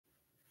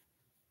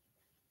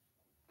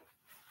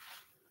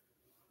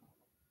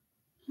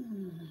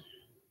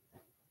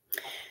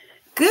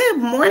Good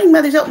morning,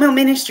 Mother's Oatmeal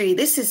Ministry.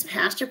 This is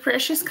Pastor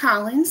Precious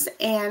Collins,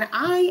 and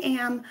I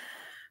am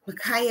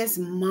Micaiah's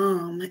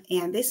mom.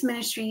 And this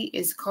ministry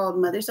is called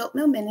Mother's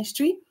Oatmeal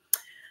Ministry.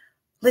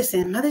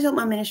 Listen, Mother's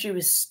Oatmeal Ministry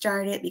was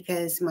started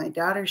because my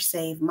daughter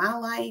saved my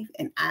life,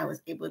 and I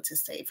was able to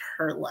save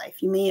her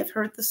life. You may have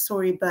heard the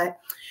story, but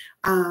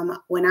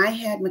when I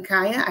had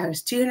Micaiah, I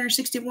was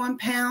 261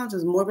 pounds, I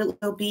was morbidly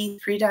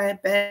obese,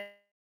 pre-diabetic,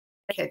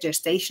 had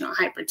gestational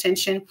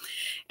hypertension,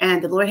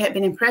 and the Lord had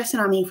been impressing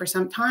on me for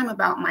some time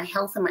about my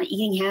health and my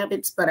eating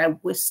habits, but I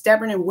was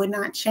stubborn and would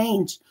not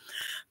change.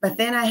 But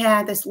then I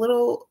had this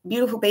little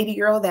beautiful baby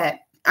girl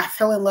that I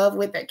fell in love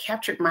with, that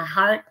captured my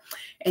heart.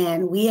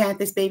 And we had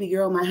this baby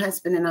girl. My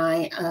husband and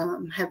I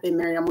have been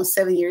married almost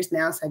 7 years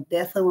now. So I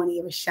definitely want to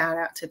give a shout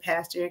out to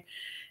Pastor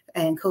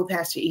and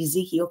co-pastor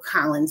Ezekiel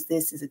Collins.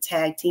 This is a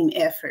tag team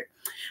effort,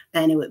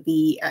 and it would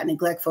be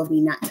neglectful of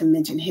me not to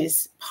mention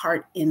his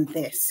part in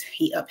this.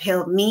 He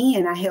upheld me,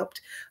 and I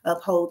helped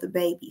uphold the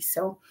baby.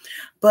 So,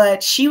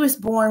 but she was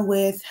born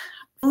with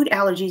food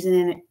allergies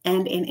and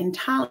an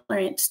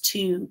intolerance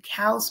to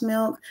cow's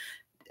milk,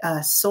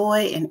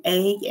 soy, and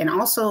egg, and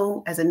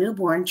also as a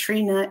newborn,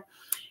 tree nut.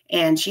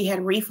 And she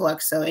had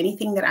reflux. So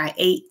anything that I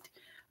ate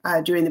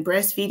during the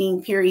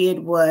breastfeeding period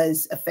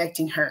was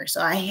affecting her.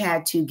 So I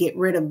had to get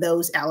rid of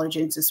those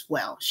allergens as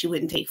well. She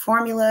wouldn't take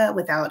formula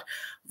without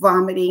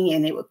vomiting,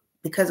 and it would,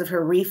 because of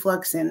her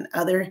reflux and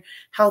other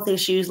health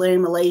issues later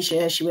in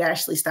Malaysia, she would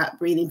actually stop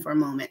breathing for a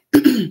moment.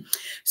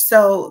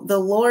 So the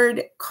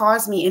Lord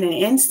caused me in an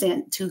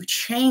instant to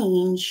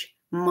change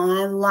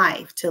my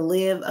life, to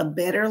live a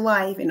better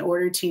life in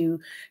order to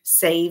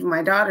save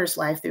my daughter's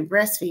life through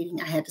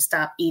breastfeeding. I had to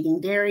stop eating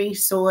dairy,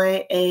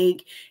 soy,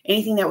 egg,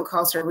 anything that would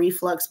cause her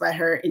reflux by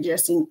her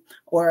ingesting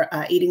or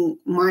eating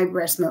my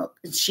breast milk.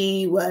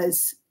 She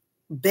was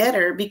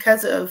better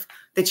because of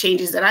the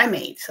changes that I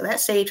made. So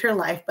that saved her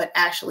life, but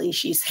actually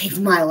she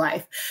saved my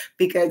life,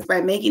 because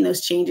by making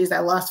those changes, I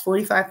lost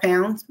 45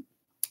 pounds.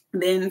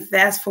 Then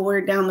fast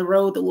forward down the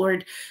road, the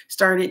Lord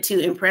started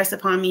to impress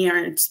upon me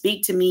or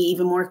speak to me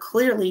even more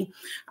clearly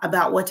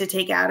about what to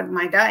take out of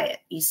my diet.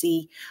 You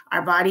see,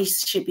 our bodies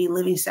should be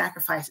living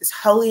sacrifices,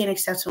 holy and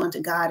acceptable unto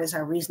God as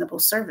our reasonable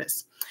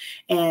service.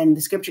 And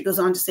the scripture goes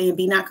on to say,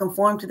 be not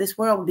conformed to this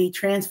world, but be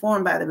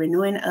transformed by the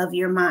renewing of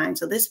your mind.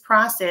 So this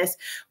process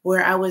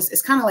where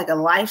it's kind of like a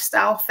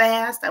lifestyle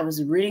fast. I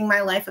was ridding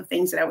my life of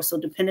things that I was so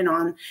dependent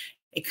on.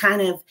 It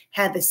kind of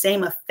had the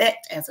same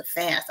effect as a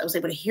fast. I was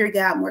able to hear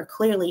God more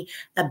clearly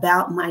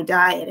about my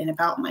diet and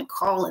about my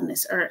call in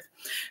this earth.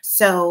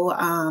 So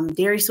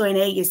dairy, soy, and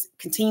egg is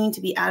continuing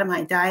to be out of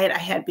my diet. I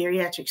had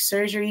bariatric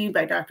surgery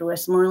by Dr.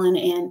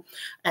 Westmoreland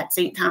at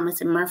St. Thomas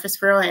in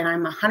Murfreesboro, and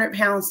I'm 100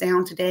 pounds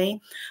down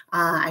today.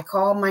 I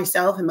call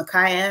myself and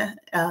Micaiah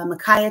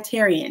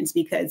Micaiah-tarians,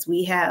 because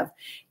we have,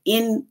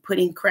 in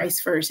putting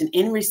Christ first and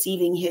in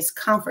receiving his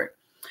comfort.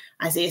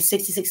 Isaiah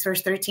 66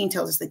 verse 13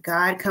 tells us that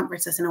God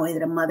comforts us in a way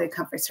that a mother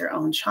comforts her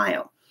own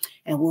child,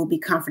 and we'll be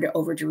comforted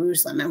over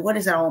Jerusalem. And what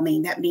does that all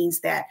mean? That means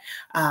that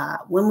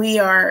when we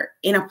are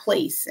in a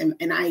place, and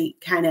I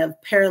kind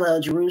of parallel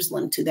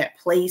Jerusalem to that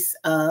place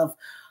of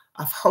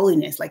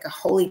holiness, like a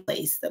holy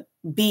place, the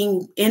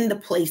being in the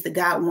place that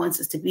God wants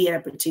us to be at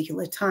a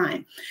particular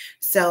time.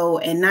 So,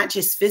 and not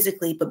just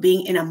physically, but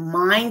being in a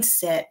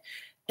mindset,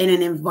 in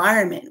an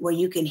environment where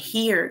you can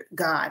hear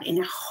God, in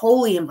a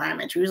holy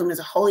environment. Jerusalem is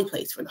a holy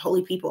place for the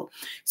holy people.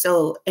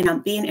 So, and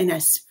I'm being in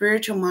a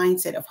spiritual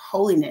mindset of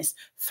holiness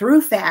through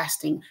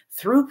fasting,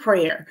 through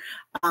prayer,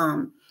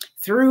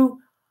 through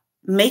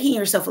making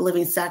yourself a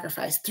living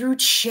sacrifice, through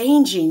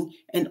changing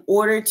in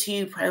order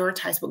to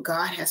prioritize what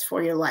God has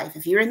for your life.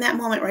 If you're in that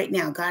moment right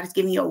now, God is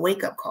giving you a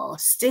wake-up call.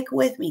 Stick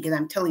with me, because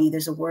I'm telling you,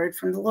 there's a word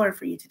from the Lord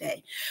for you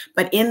today.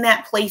 But in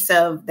that place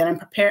of that,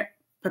 I'm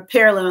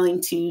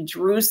paralleling to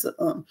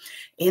Jerusalem,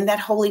 in that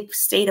holy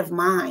state of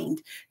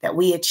mind that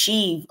we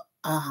achieve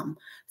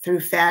through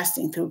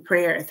fasting, through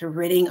prayer, through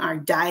ridding our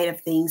diet of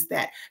things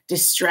that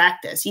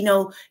distract us. You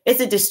know,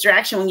 it's a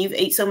distraction when you've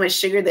ate so much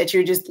sugar that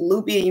you're just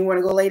loopy and you want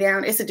to go lay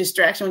down. It's a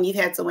distraction when you've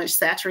had so much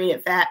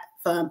saturated fat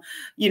from,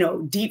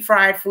 deep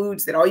fried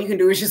foods that all you can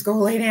do is just go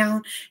lay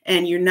down,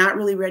 and you're not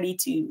really ready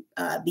to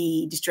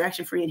be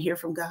distraction free and hear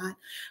from God.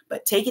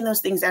 But taking those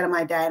things out of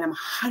my diet, I'm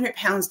 100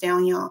 pounds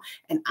down, y'all,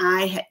 and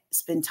I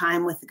spend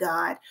time with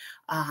God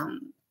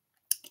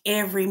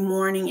every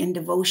morning in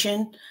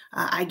devotion.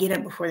 I get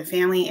up before the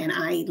family and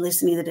I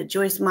listen either to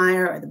Joyce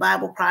Meyer or the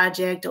Bible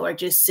Project, or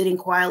just sitting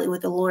quietly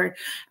with the Lord,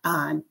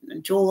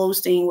 Joel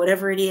Osteen,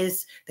 whatever it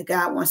is that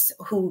God wants,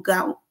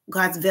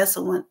 God's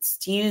vessel wants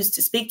to use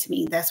to speak to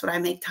me. That's what I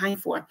make time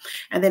for.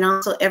 And then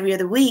also every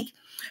other week,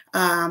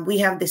 we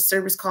have this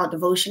service called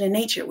Devotion in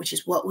Nature, which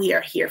is what we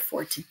are here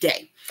for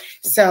today.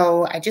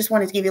 So I just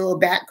wanted to give you a little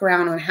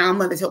background on how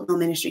Mother's Oatmeal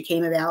Ministry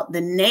came about.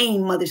 The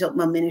name Mother's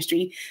Oatmeal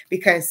Ministry,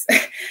 because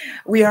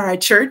we are a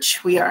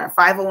church. We are a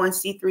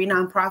 501c3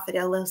 nonprofit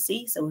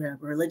LLC. So we're a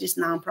religious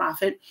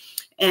nonprofit.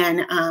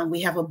 And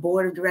we have a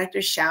board of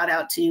directors. Shout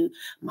out to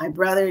my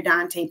brother,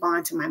 Dante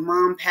Bond, to my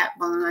mom, Pat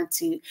Bond,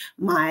 to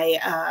my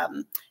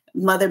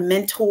mother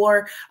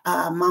mentor,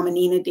 Mama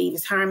Nina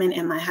Davis Harmon,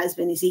 and my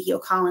husband, Ezekiel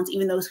Collins,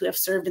 even those who have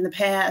served in the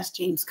past,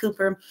 James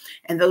Cooper,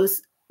 and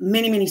those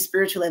many, many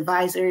spiritual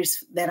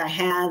advisors that I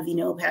have,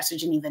 Pastor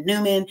Geneva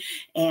Newman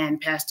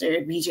and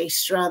Pastor BJ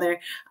Strother,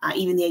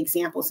 even the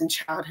examples in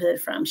childhood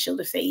from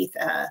Shield of Faith,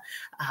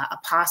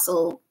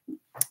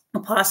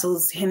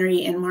 Apostles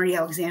Henry and Marty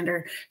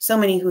Alexander, so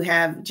many who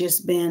have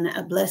just been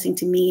a blessing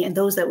to me, and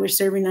those that we're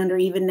serving under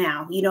even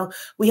now.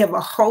 We have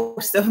a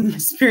host of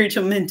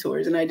spiritual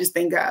mentors, and I just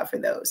thank God for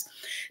those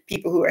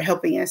people who are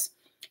helping us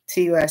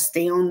to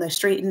stay on the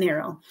straight and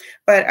narrow.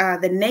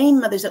 But the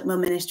name Mothers Up Mill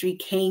Ministry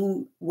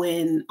came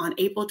when on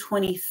April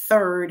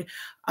 23rd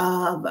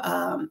of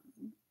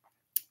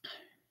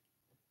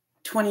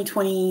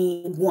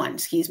 2021,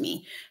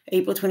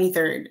 April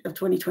 23rd of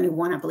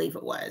 2021, I believe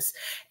it was.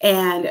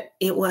 And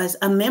it was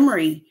a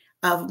memory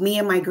of me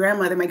and my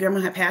grandmother. My grandma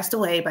had passed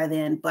away by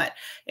then, but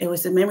it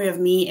was a memory of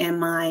me and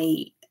my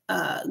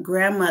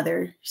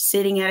grandmother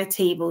sitting at a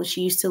table.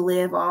 She used to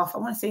live off, I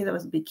want to say that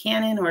was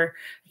Buchanan, or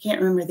I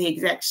can't remember the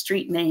exact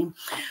street name,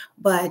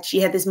 but she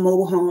had this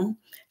mobile home,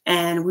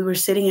 and we were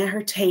sitting at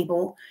her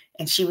table,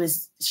 and she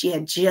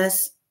had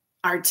just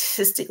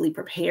artistically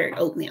prepared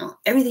oatmeal.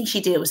 Everything she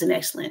did was in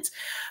excellence,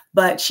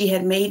 but she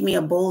had made me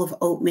a bowl of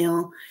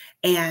oatmeal,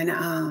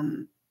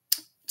 and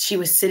she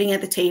was sitting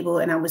at the table,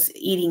 and I was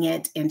eating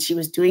it, and she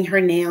was doing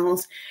her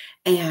nails.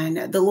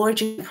 And the Lord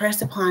just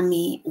impressed upon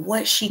me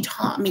what she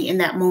taught me in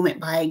that moment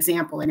by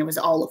example. And it was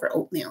all over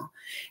oatmeal.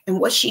 And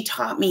what she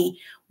taught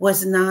me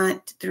was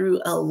not through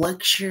a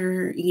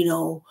lecture,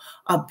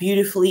 a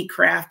beautifully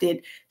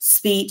crafted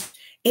speech.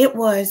 It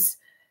was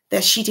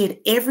that she did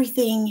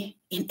everything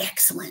in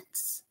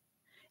excellence.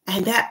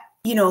 And that,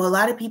 a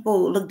lot of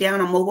people look down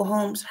on mobile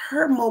homes.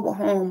 Her mobile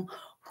home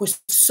was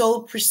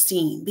so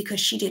pristine because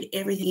she did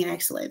everything in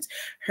excellence.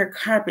 Her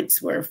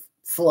carpets were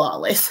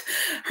flawless.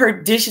 Her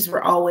dishes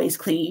were always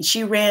clean.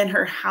 She ran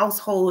her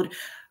household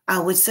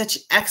with such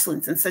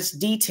excellence and such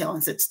detail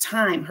and such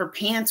time. Her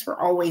pants were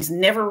always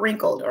never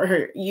wrinkled, or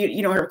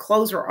her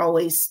clothes were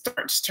always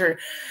starched. Her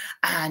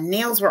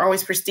nails were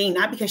always pristine,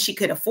 not because she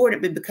could afford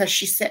it, but because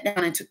she sat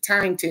down and took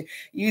time to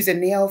use a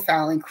nail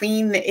file and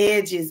clean the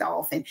edges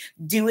off and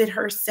do it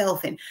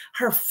herself. And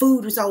her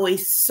food was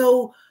always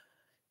so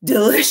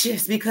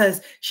delicious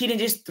because she didn't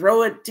just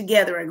throw it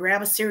together and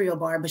grab a cereal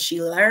bar, but she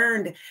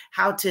learned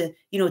how to,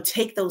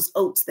 take those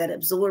oats that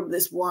absorb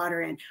this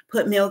water and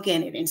put milk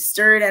in it and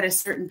stir it at a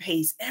certain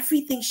pace.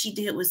 Everything she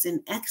did was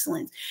in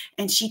excellence.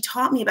 And she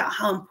taught me about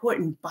how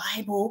important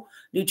Bible,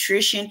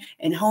 nutrition,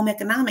 and home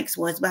economics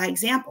was by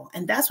example.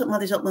 And that's what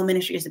Mothers Up Mill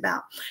Ministry is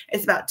about.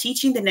 It's about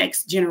teaching the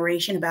next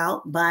generation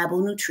about Bible,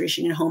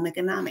 nutrition, and home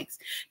economics.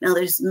 Now,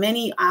 there's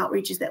many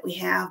outreaches that we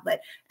have,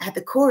 but at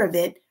the core of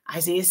it,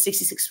 Isaiah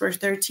 66, verse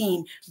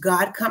 13,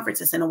 God comforts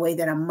us in a way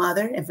that a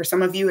mother, and for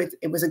some of you,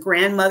 it was a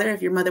grandmother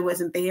if your mother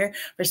wasn't there.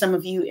 For some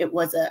of you, it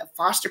was a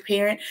foster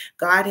parent.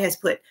 God has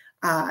put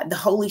the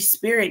Holy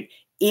Spirit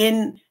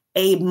in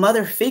a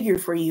mother figure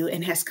for you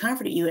and has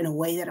comforted you in a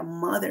way that a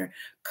mother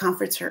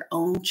comforts her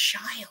own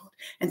child.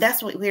 And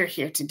that's what we're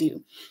here to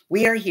do.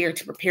 We are here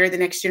to prepare the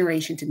next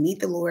generation to meet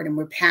the Lord, and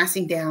we're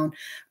passing down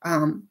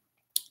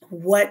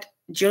what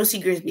Josie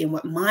Grisby and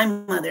what my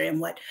mother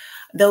and what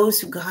those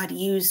who God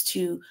used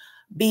to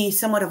be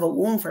somewhat of a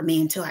womb for me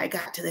until I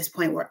got to this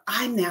point where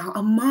I'm now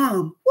a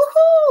mom.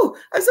 Woohoo!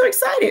 I'm so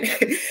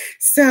excited.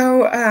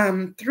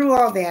 So through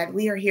all that,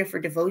 we are here for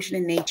devotion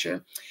in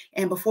nature.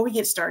 And before we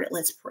get started,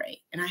 let's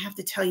pray. And I have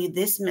to tell you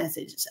this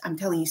message. I'm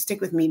telling you,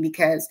 stick with me,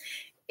 because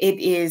it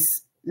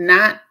is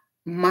not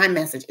my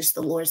message. It's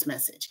the Lord's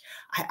message.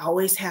 I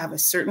always have a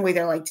certain way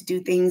that I like to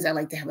do things. I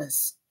like to have a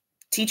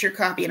teacher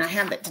copy, and I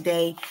have that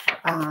today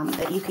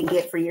that you can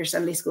get for your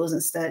Sunday schools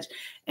and such,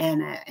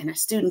 and a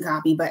student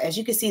copy. But as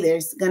you can see,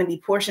 there's going to be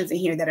portions in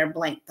here that are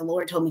blank. The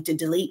Lord told me to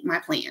delete my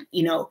plan.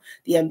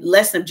 The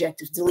lesson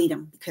objectives, delete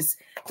them, because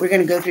we're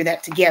going to go through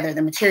that together.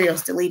 The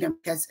materials, delete them,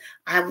 because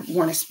I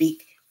want to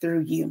speak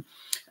through you.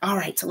 All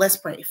right, so let's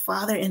pray.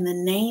 Father, in the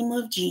name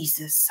of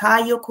Jesus,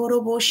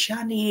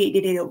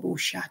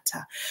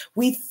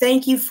 we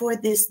thank you for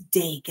this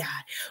day, God.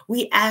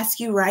 We ask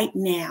you right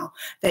now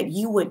that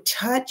you would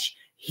touch,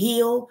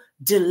 heal,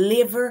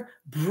 deliver,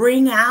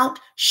 bring out,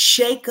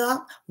 shake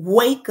up,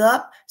 wake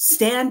up,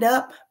 stand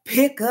up,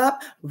 pick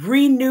up,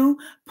 renew,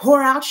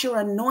 pour out your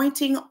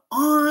anointing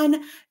on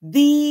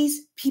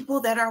these people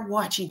that are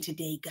watching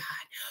today, God.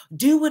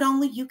 Do what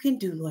only you can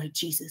do, Lord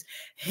Jesus.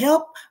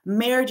 Help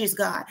marriages,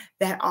 God,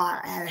 that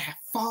have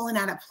fallen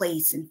out of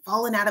place and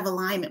fallen out of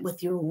alignment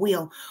with your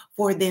will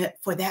for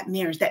that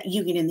marriage, that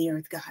union in the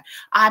earth, God.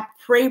 I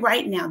pray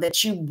right now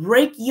that you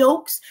break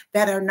yokes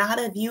that are not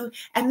of you,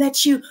 and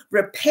that you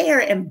repair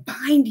and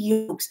bind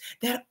yokes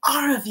that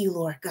are of you,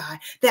 Lord God.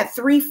 That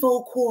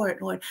threefold cord,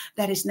 Lord,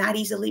 that is not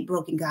easily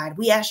broken, God.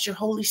 We ask your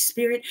Holy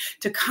Spirit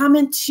to come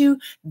into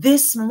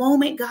this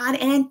moment, God,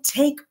 and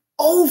take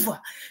over.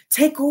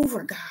 Take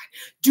over, God.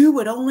 Do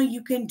what only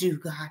you can do,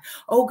 God.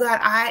 Oh, God,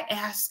 I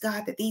ask,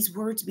 God, that these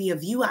words be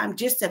of you. I'm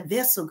just a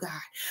vessel, God,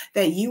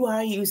 that you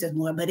are using,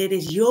 Lord, but it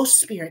is your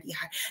spirit,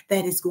 God,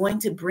 that is going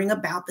to bring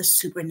about the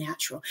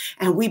supernatural.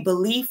 And we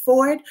believe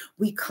for it.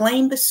 We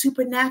claim the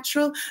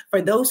supernatural.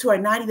 For those who are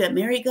not even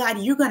married, God,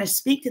 you're going to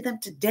speak to them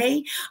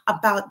today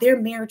about their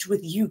marriage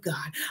with you,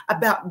 God,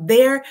 about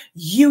their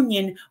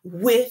union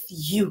with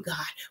you, God.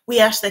 We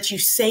ask that you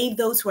save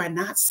those who are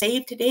not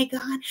saved today,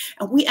 God.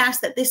 And we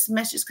ask that this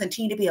message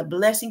continue to be a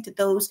blessing to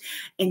those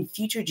in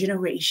future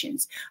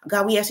generations.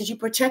 God, we ask that you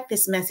protect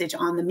this message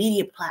on the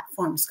media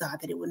platforms, God,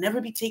 that it will never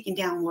be taken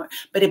down, Lord,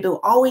 but it will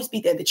always be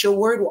there, that your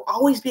word will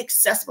always be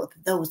accessible to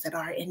those that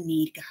are in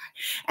need, God.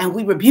 And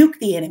we rebuke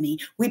the enemy.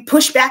 We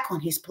push back on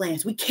his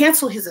plans. We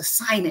cancel his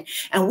assignment,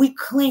 and we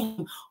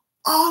claim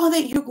all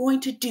that you're going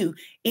to do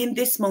in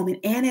this moment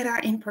and at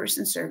our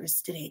in-person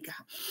service today,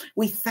 God.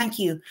 We thank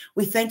you.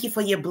 We thank you for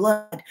your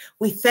blood.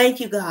 We thank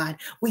you, God.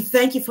 We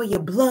thank you for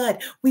your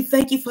blood. We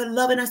thank you for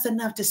loving us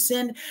enough to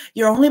send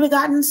your only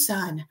begotten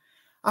Son.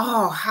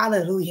 Oh,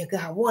 hallelujah,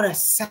 God. What a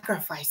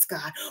sacrifice,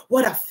 God.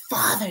 What a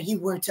father you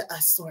were to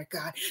us, Lord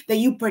God, that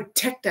you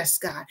protect us,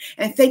 God.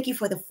 And thank you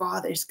for the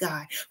fathers,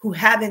 God, who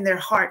have in their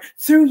heart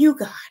through you,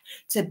 God,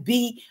 to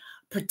be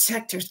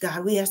protectors,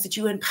 God. We ask that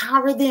you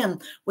empower them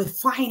with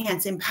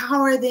finance,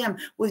 empower them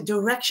with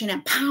direction,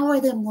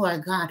 empower them,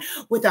 Lord God,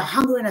 with a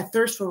hunger and a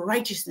thirst for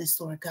righteousness,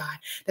 Lord God,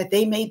 that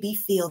they may be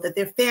filled, that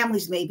their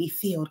families may be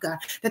filled, God,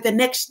 that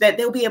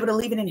they'll be able to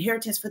leave an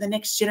inheritance for the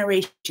next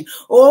generation.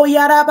 Oh,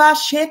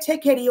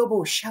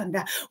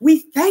 Shanda. We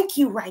thank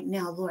you right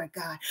now, Lord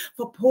God,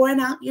 for pouring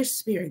out your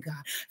spirit,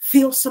 God.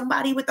 Fill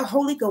somebody with the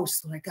Holy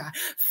Ghost, Lord God.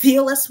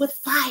 Fill us with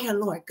fire,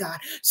 Lord God.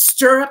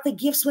 Stir up the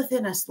gifts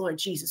within us, Lord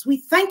Jesus. We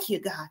thank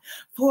you, God,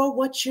 for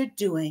what you're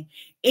doing.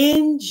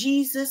 In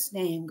Jesus'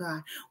 name,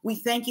 God, we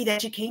thank you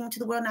that you came into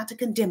the world not to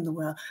condemn the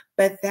world,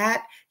 but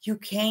that you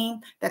came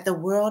that the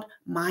world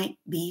might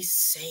be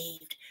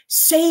saved.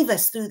 Save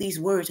us through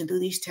these words and through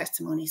these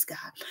testimonies, God.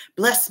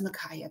 Bless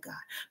Micaiah, God.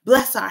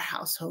 Bless our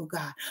household,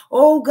 God.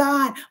 Oh,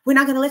 God, we're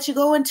not going to let you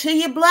go until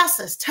you bless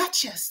us.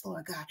 Touch us,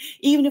 Lord God.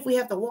 Even if we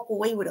have to walk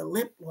away with a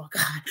limp, Lord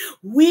God,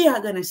 we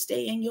are going to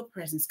stay in your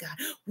presence, God.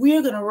 We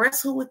are going to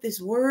wrestle with this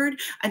word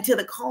until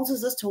it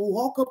causes us to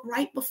walk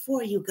upright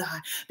before you,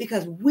 God,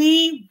 because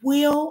we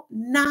will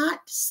not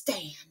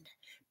stand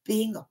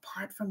being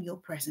apart from your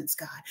presence,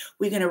 God.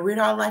 We're going to rid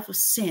our life of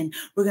sin.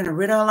 We're going to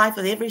rid our life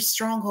of every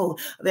stronghold,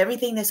 of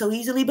everything that so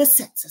easily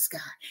besets us,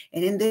 God.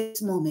 And in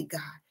this moment,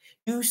 God,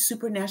 you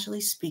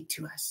supernaturally speak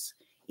to us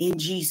in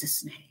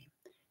Jesus' name.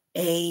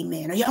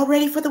 Amen. Are y'all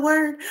ready for the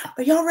word?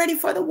 Are y'all ready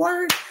for the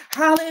word?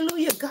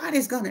 Hallelujah. God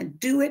is going to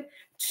do it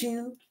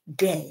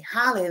today.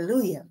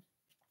 Hallelujah.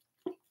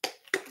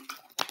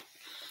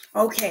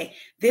 Okay,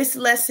 this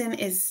lesson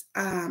is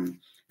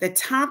the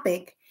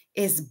topic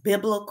is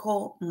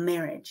biblical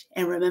marriage.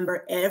 And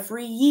remember,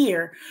 every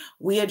year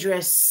we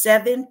address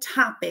 7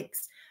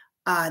 topics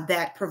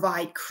that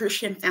provide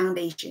Christian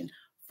foundation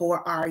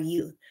for our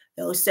youth.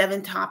 Those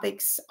 7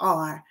 topics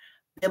are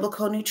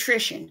biblical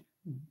nutrition,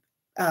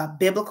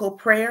 biblical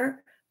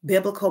prayer,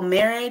 biblical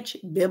marriage,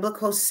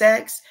 biblical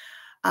sex,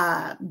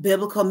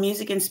 biblical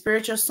music and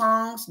spiritual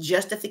songs,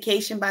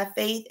 justification by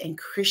faith, and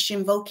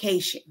Christian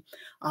vocation.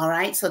 All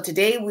right. So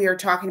today we are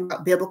talking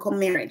about biblical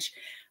marriage.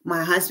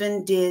 My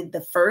husband did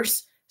the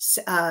first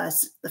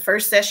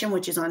session,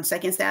 which is on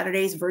second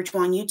Saturdays,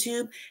 virtual on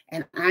YouTube,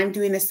 and I'm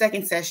doing the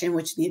second session,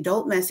 which the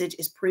adult message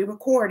is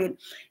pre-recorded.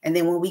 And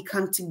then when we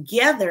come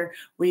together,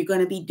 we're going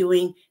to be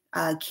doing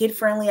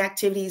kid-friendly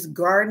activities,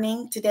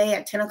 gardening today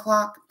at 10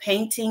 o'clock,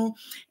 painting,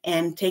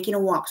 and taking a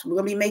walk. So we're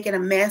going to be making a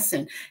mess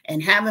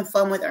and having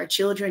fun with our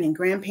children and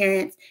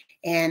grandparents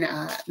and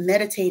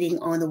meditating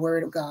on the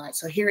word of God.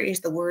 So here is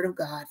the word of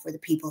God for the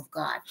people of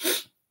God.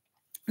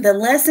 The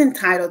lesson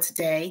title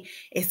today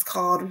is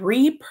called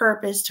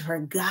Repurposed for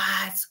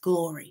God's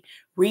Glory.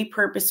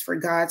 Repurposed for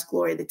God's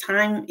Glory. The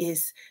time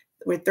is,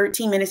 we're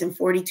 13 minutes and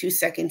 42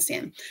 seconds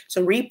in.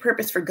 So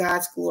repurposed for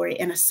God's glory.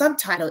 And a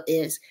subtitle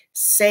is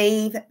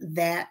Save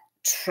That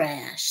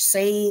Trash.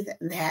 Save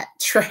that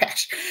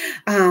trash.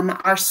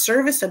 Our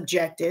service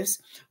objectives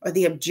are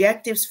the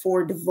objectives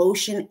for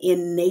devotion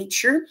in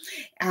nature,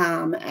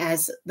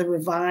 as the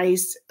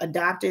revised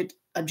adopted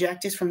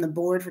objectives from the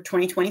board for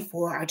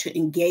 2024 are to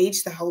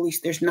engage the Holy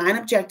Spirit. There's 9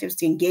 objectives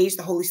to engage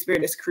the Holy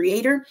Spirit as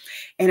creator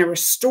in a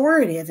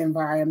restorative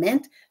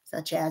environment,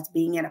 such as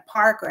being at a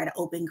park or at an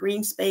open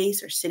green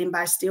space or sitting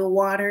by still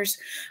waters,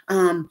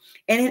 in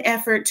an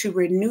effort to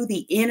renew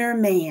the inner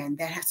man.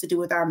 That has to do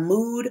with our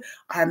mood,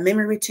 our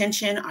memory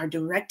retention, our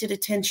directed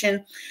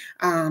attention.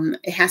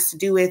 It has to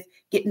do with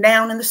getting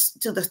down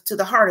to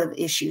the heart of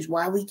issues,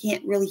 why we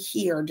can't really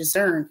hear or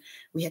discern.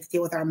 We have to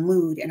deal with our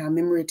mood and our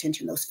memory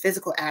retention, those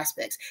physical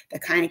aspects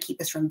that kind of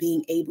keep us from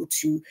being able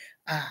to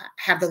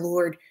have the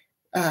Lord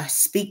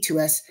speak to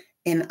us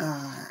in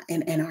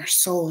our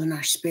soul and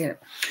our spirit.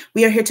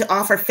 We are here to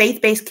offer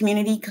faith-based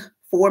community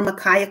for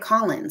Micaiah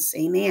Collins.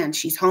 Amen.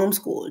 She's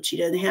homeschooled. She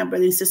doesn't have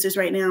brothers and sisters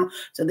right now.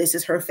 So this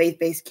is her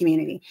faith-based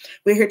community.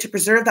 We're here to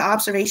preserve the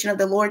observation of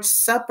the Lord's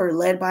Supper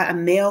led by a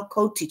male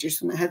co-teacher.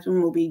 So my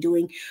husband will be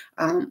doing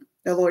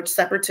the Lord's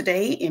Supper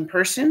today in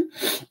person.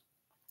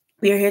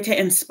 We are here to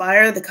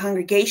inspire the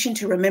congregation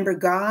to remember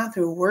God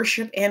through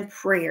worship and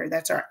prayer.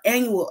 That's our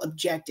annual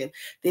objective.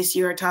 This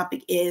year, our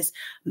topic is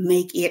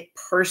Make It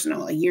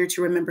Personal, a year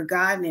to remember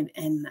God.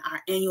 And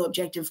our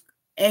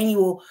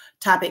annual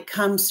topic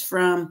comes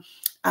from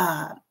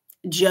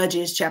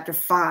Judges chapter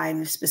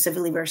 5,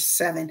 specifically verse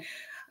 7.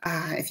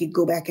 If you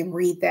go back and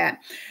read that.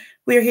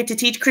 We are here to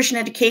teach Christian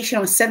education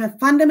on 7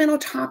 fundamental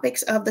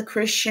topics of the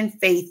Christian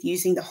faith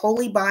using the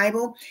Holy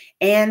Bible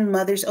and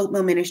Mother's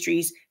Oatmeal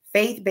Ministries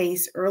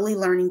faith-based early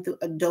learning through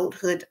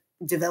adulthood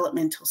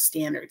developmental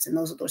standards. And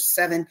those are those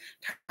 7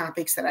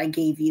 topics that I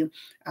gave you.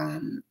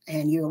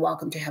 And you're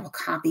welcome to have a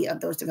copy of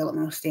those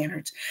developmental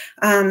standards.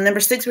 Number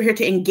 6, we're here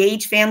to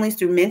engage families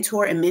through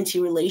mentor and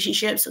mentee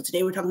relationships. So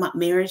today we're talking about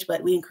marriage,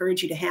 but we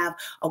encourage you to have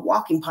a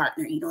walking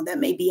partner. You know, that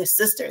may be a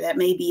sister, that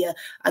may be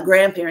a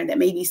grandparent, that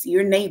may be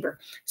your neighbor.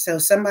 So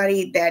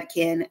somebody that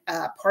can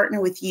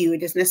partner with you.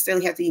 It doesn't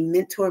necessarily have to be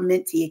mentor,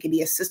 mentee. It could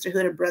be a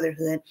sisterhood or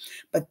brotherhood,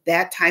 but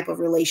that type of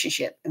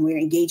relationship. And we're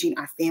engaging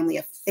our family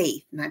of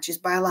faith, not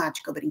just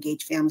biological, but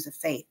engage families of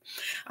faith.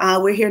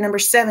 We're here, number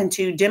 7,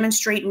 to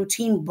demonstrate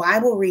routine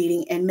Bible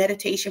reading and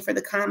meditation for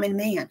the common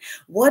man.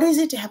 What is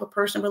it to have a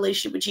personal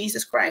relationship with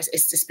Jesus Christ?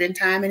 It's to spend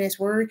time in his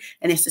word,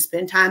 and it's to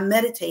spend time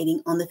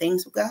meditating on the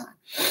things of God.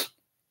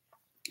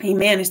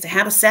 Amen. It's to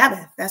have a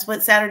Sabbath. That's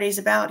what Saturday is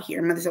about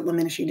here. Mother's Oatmeal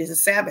Ministry. It is a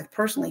Sabbath,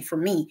 personally, for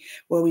me,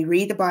 where we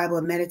read the Bible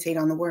and meditate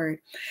on the word.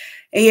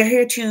 And you're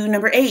here to,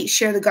 number 8,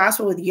 share the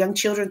gospel with young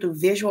children through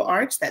visual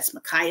arts. That's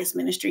Micaiah's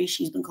ministry.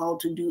 She's been called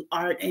to do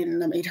art. And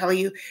let me tell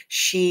you,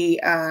 she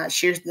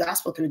shares the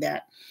gospel through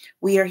that.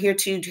 We are here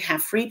to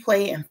have free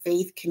play and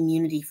faith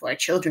community for our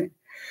children.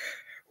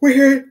 We're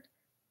here,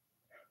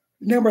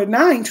 number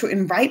 9, to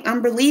invite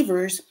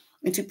unbelievers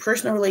into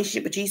personal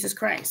relationship with Jesus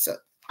Christ. So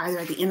either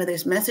at the end of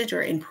this message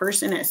or in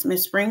person at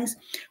Smith Springs,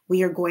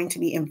 we are going to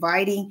be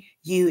inviting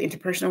you into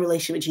personal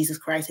relationship with Jesus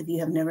Christ if you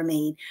have never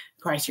made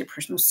Christ your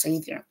personal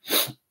Savior.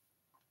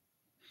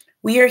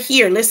 We are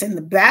here. Listen,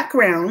 the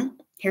background.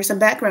 Here's some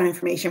background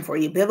information for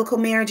you. Biblical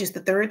marriage is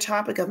the 3rd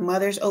topic of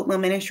Mother's Oatmeal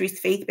Ministries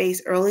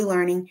faith-based early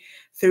learning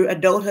through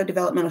adulthood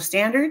developmental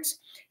standards.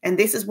 And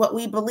this is what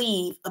we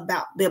believe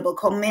about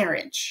biblical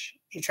marriage.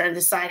 You're trying to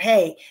decide,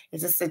 hey,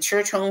 is this a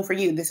church home for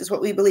you? This is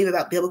what we believe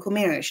about biblical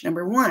marriage.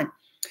 Number 1,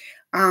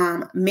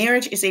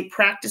 marriage is a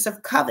practice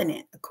of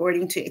covenant,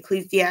 according to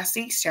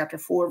Ecclesiastes chapter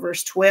 4,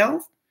 verse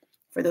 12.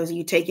 For those of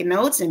you taking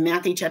notes, in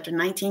Matthew chapter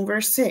 19,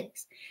 verse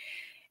 6.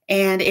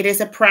 And it is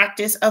a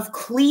practice of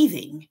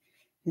cleaving,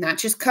 not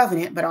just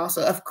covenant, but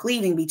also of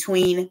cleaving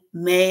between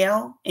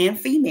male and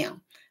female,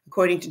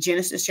 according to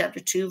Genesis chapter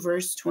 2,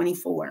 verse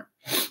 24.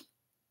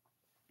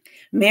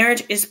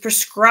 Marriage is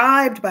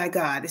prescribed by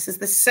God. This is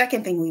the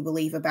second thing we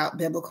believe about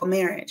biblical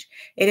marriage.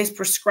 It is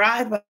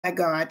prescribed by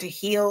God to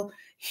heal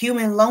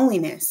human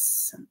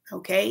loneliness.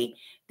 Okay,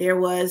 there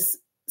was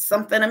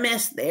something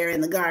amiss there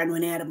in the garden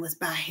when Adam was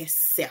by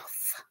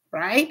himself,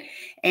 right?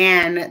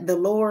 And the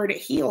Lord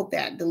healed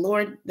that. The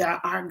Lord,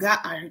 our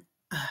God,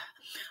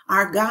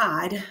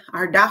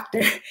 our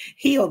doctor,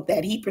 healed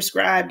that. He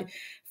prescribed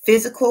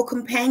physical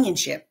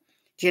companionship.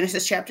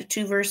 Genesis chapter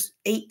 2, verse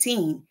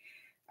 18.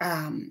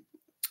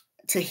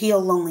 To heal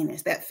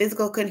loneliness. That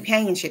physical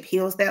companionship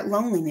heals that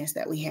loneliness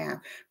that we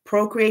have.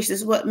 Procreation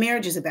is what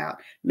marriage is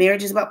about.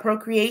 Marriage is about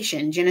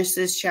procreation.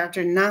 Genesis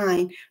chapter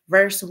 9,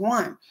 verse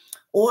 1.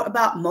 Or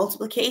about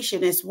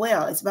multiplication as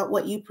well. It's about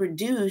what you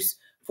produce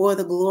for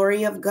the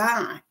glory of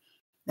God.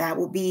 That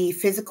will be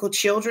physical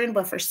children,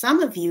 but for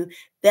some of you,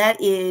 that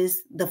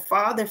is the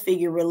father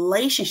figure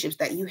relationships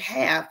that you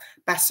have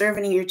by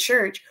serving in your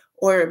church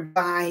or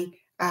by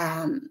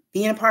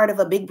being a part of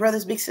a Big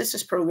Brothers Big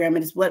Sisters program.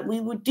 It is what we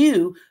would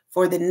do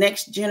for the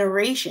next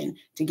generation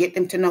to get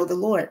them to know the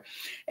Lord.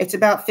 It's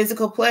about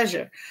physical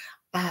pleasure.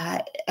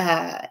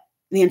 The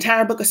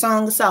entire book of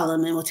Song of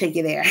Solomon will take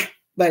you there,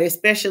 but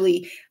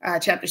especially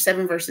chapter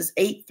 7, verses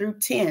 8 through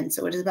 10.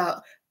 So it is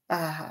about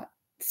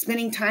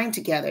spending time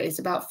together. It's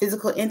about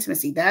physical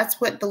intimacy.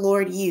 That's what the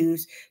Lord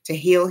used to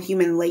heal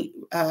human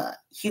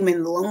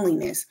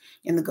loneliness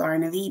in the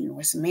Garden of Eden,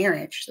 was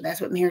marriage. So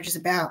that's what marriage is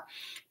about.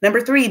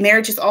 Number 3,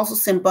 marriage is also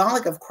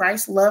symbolic of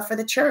Christ's love for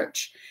the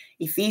church.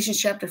 Ephesians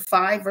chapter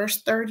 5,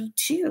 verse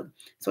 32.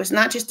 So it's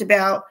not just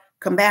about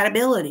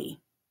compatibility.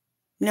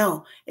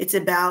 No, it's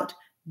about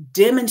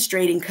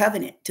demonstrating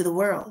covenant to the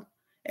world.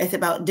 It's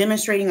about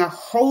demonstrating a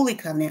holy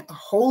covenant, a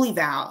holy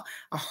vow,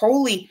 a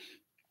holy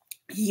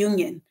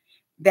union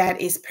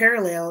that is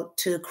parallel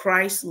to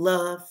Christ's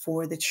love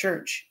for the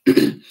church.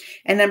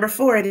 And number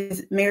 4,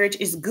 marriage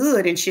is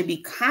good and should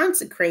be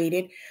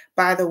consecrated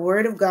by the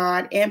word of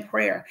God and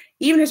prayer.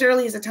 Even as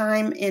early as the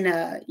time in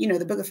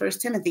the book of 1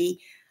 Timothy,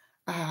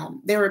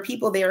 there were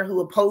people there who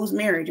opposed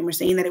marriage and were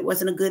saying that it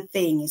wasn't a good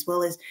thing, as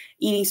well as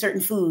eating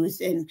certain foods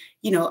and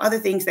other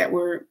things that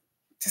were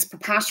just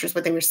preposterous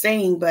what they were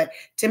saying. But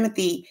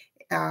Timothy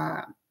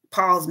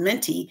Paul's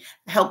mentee,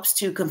 helps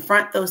to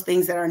confront those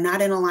things that are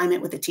not in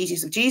alignment with the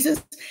teachings of Jesus.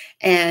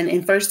 And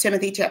in 1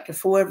 Timothy chapter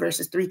 4,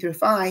 verses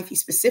 3-5, he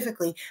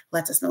specifically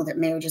lets us know that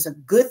marriage is a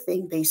good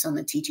thing based on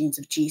the teachings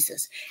of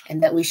Jesus,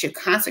 and that we should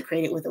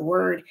consecrate it with the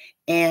word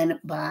and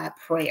by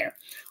prayer.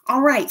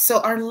 All right,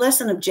 so our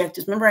lesson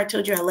objectives. Remember, I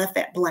told you I left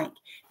that blank.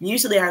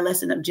 Usually our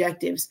lesson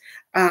objectives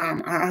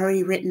are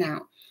already written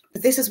out.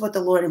 But this is what the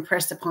Lord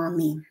impressed upon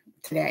me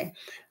today.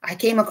 I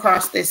came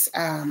across this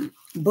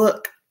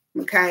book.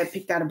 Micaiah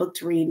picked out a book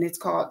to read, and it's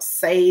called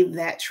Save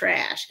That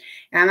Trash.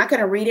 And I'm not going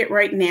to read it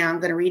right now.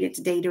 I'm going to read it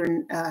today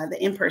during the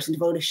in-person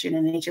devotion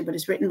in nature, but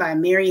it's written by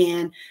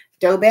Marianne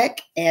Dobeck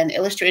and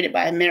illustrated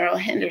by Merrill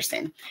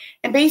Henderson.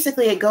 And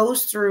basically it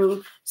goes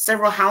through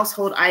several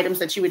household items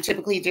that you would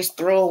typically just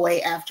throw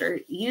away after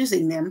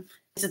using them.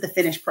 This is the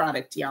finished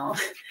product, y'all.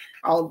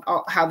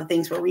 all how the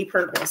things were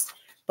repurposed.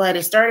 But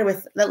it started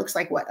with, that looks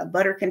like what, a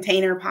butter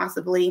container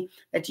possibly,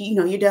 that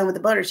you're done with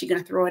the butter, so you're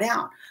going to throw it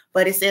out.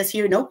 But it says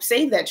here, nope,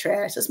 save that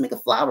trash. Let's make a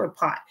flower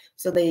pot.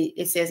 So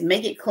it says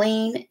make it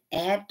clean,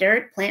 add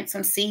dirt, plant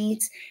some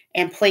seeds,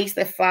 and place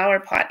the flower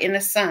pot in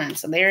the sun.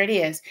 So there it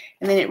is.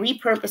 And then it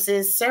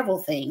repurposes several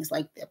things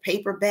like a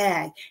paper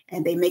bag,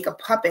 and they make a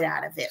puppet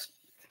out of it.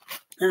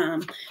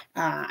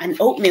 An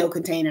oatmeal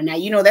container. Now,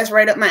 that's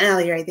right up my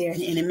alley right there.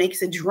 And it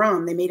makes a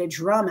drum. They made a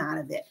drum out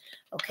of it.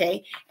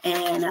 Okay.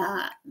 And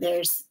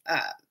there's a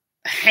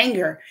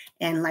hanger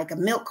and like a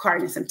milk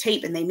carton and some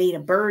tape, and they made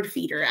a bird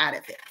feeder out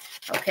of it.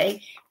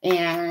 Okay.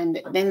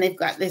 And then they've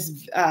got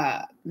this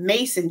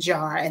mason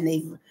jar, and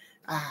they've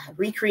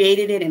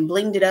recreated it and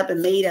blinged it up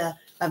and made a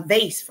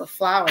vase for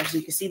flowers.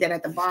 You can see that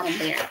at the bottom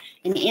there.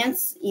 And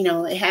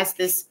it has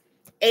this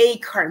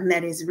egg carton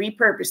that is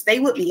repurposed. Stay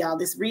with me, y'all.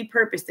 This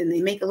repurposed, and they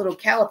make a little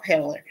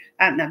caterpillar.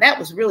 Now that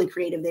was really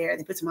creative there.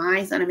 They put some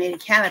eyes on it, made a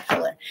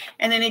caterpillar.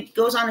 And then it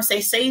goes on to say,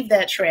 save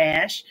that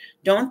trash.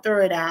 Don't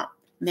throw it out.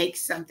 Make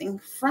something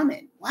from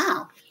it.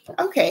 Wow.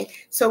 Okay.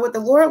 So what the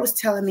Lord was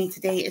telling me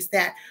today is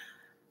that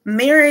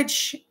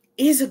marriage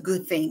is a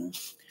good thing.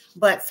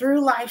 But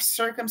through life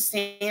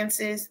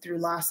circumstances, through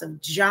loss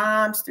of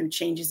jobs, through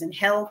changes in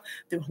health,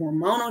 through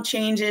hormonal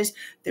changes,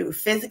 through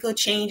physical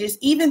changes,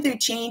 even through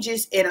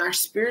changes in our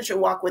spiritual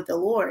walk with the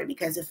Lord,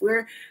 because if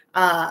we're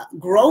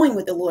growing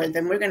with the Lord,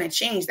 then we're going to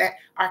change that.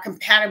 Our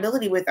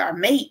compatibility with our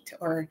mate,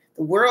 or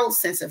the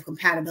world's sense of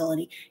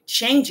compatibility,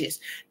 changes,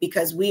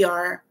 because we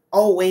are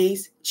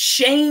always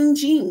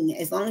changing.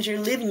 As long as you're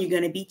living, you're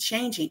going to be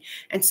changing.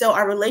 And so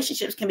our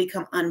relationships can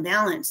become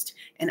unbalanced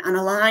and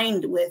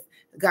unaligned with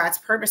God's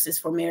purposes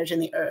for marriage in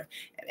the earth.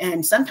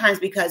 And sometimes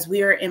because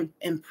we are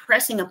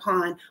impressing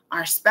upon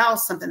our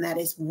spouse something that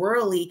is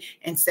worldly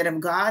instead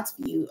of God's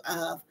view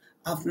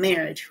of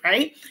marriage,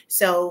 right?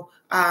 So,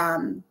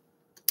 and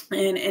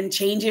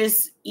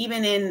changes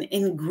even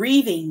in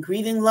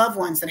grieving loved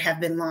ones that have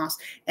been lost.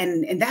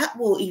 And that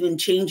will even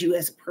change you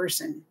as a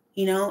person.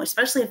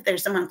 Especially if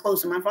there's someone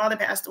close. When my father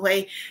passed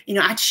away,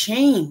 I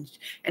changed,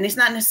 and it's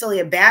not necessarily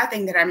a bad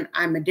thing that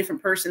I'm a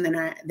different person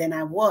than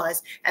I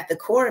was. At the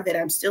core of it,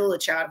 I'm still a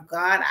child of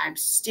God. I'm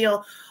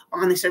still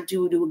on this earth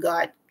to do what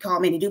God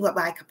called me to do, but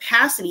my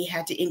capacity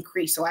had to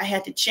increase. So I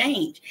had to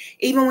change.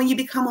 Even when you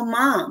become a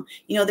mom,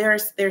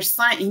 there's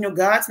science,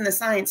 God's in the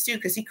science too,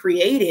 because he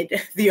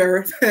created the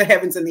earth, the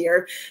heavens and the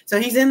earth. So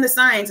he's in the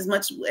science as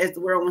much as the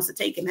world wants to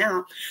take him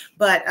out.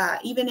 But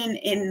even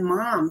in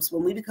moms,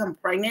 when we become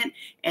pregnant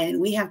and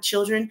we have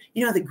children,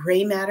 the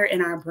gray matter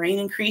in our brain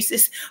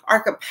increases,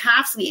 our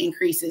capacity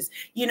increases.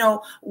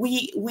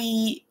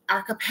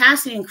 Our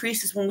capacity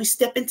increases when we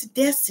step into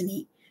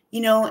destiny.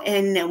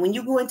 And when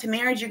you go into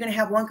marriage, you're going to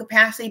have one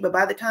capacity, but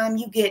by the time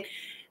you get,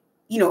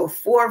 4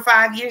 or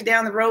 5 years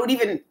down the road,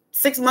 even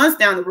 6 months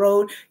down the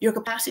road, your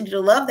capacity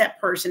to love that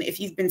person, if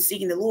you've been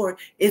seeking the Lord,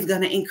 is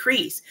going to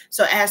increase.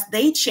 So as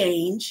they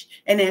change,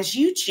 and as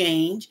you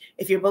change,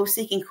 if you're both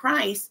seeking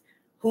Christ,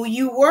 who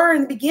you were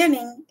in the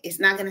beginning is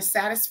not going to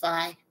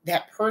satisfy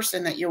that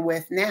person that you're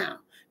with now.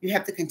 You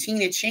have to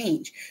continue to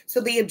change. So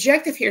the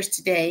objective here is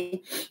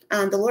today,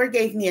 the Lord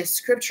gave me a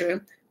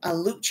scripture,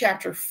 Luke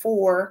chapter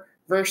 4,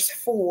 verse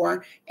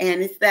 4,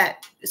 and it's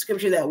that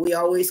scripture that we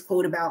always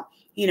quote about,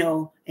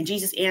 and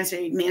Jesus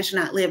answered, man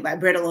shall not live by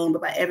bread alone,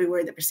 but by every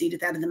word that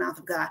proceedeth out of the mouth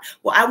of God.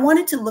 Well, I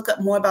wanted to look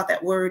up more about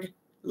that word,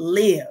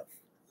 live.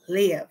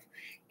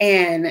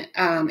 And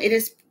it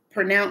is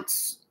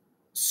pronounced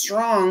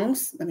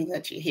Strong's. Let me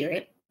let you hear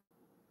it.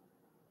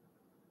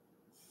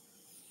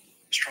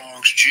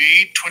 Strong's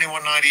G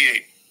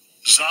 2198.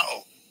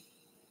 Zao.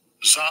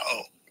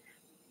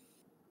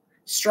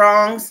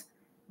 Strong's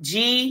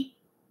G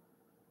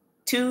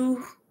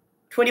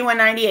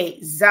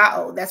 2198,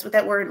 Zao. That's what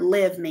that word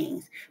live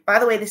means. By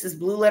the way, this is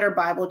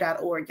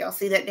blueletterbible.org. Y'all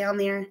see that down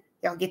there?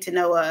 Y'all get to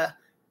know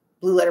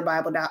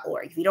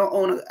blueletterbible.org. If you don't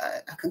own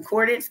a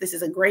concordance, this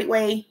is a great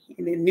way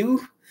in the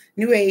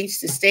new age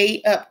to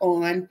stay up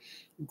on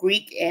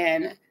Greek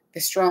and the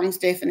Strong's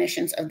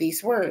definitions of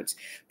these words.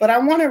 But I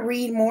want to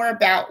read more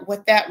about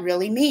what that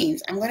really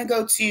means. I'm going to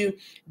go to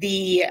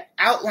the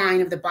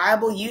outline of the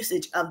Bible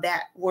usage of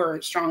that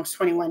word, Strong's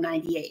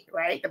 2198,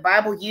 right? The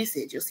Bible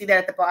usage, you'll see that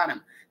at the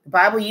bottom. The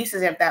Bible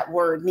usage of that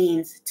word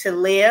means to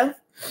live,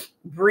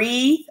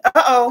 breathe.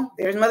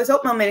 There's Mother's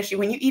Oatmeal Ministry.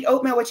 When you eat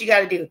oatmeal, what you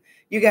got to do?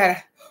 You got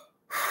to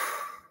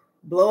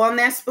blow on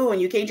that spoon.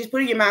 You can't just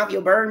put it in your mouth.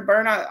 You'll burn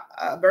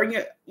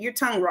your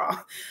tongue raw.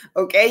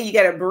 Okay, you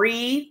got to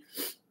breathe.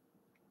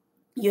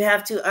 You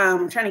have to,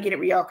 I'm trying to get it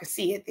where y'all can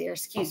see it there.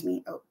 Excuse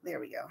me. Oh, there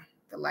we go.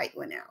 The light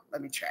went out.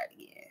 Let me try it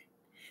again.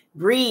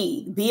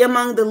 Breathe. Be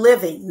among the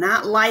living,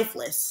 not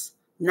lifeless,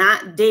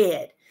 not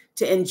dead.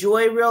 To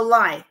enjoy real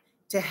life.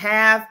 To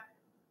have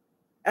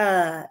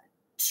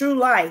true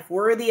life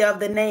worthy of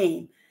the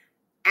name.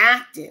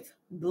 Active.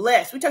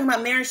 Blessed. We're talking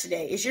about marriage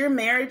today. Is your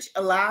marriage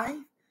alive?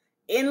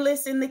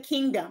 Endless in the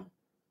kingdom.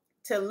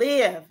 To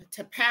live.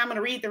 I'm going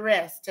to read the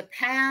rest. To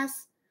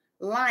pass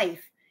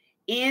life.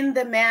 In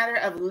the matter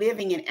of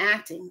living and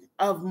acting,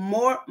 of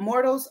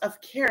mortals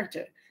of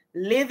character,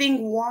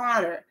 living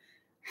water,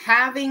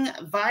 having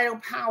vital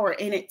power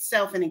in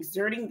itself and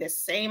exerting the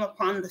same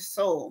upon the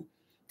soul,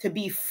 to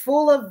be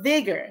full of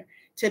vigor,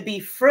 to be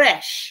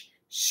fresh,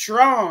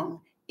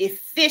 strong,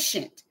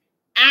 efficient,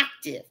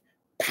 active,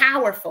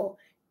 powerful,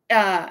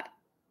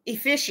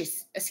 efficient.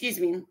 Excuse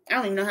me. I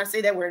don't even know how to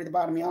say that word at the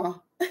bottom,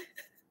 y'all.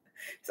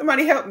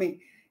 Somebody help me.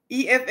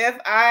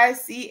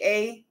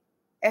 EFFICA.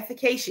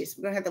 Efficacious.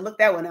 We're going to have to look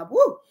that one up.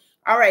 Woo.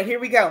 All right, here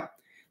we go.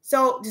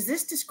 So does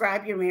this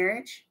describe your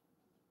marriage?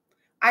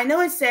 I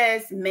know it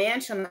says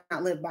man shall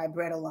not live by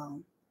bread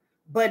alone,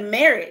 but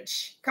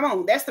marriage, come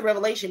on, that's the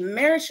revelation.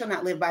 Marriage shall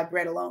not live by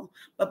bread alone,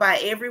 but by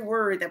every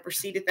word that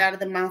proceedeth out of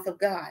the mouth of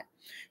God.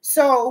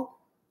 So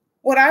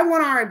what I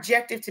want our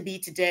objective to be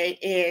today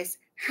is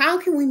how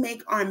can we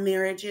make our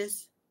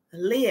marriages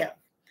live?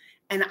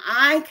 And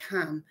I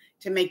come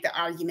to make the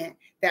argument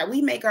that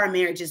we make our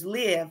marriages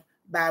live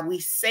by we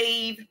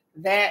save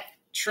that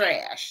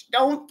trash.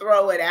 Don't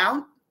throw it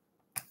out,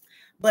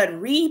 but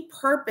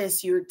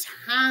repurpose your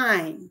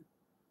time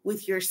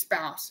with your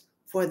spouse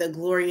for the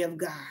glory of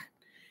God.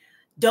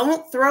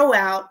 Don't throw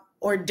out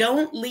or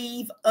don't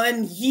leave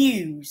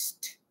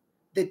unused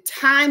the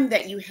time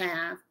that you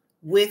have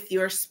with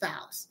your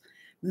spouse.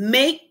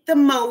 Make the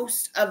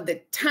most of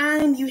the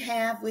time you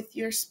have with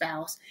your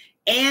spouse.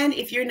 And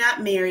if you're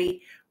not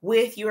married,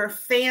 with your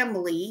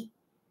family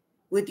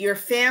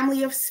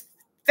of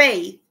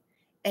faith,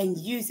 and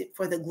use it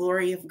for the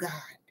glory of God.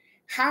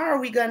 How are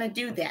we going to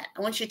do that?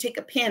 I want you to take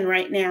a pen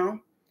right now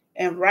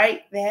and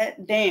write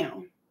that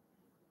down.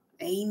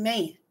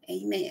 Amen.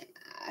 Amen.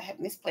 I have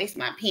misplaced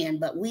my pen,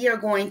 but we are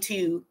going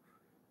to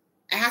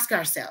ask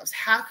ourselves,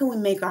 how can we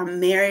make our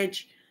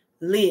marriage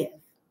live?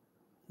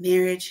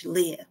 Marriage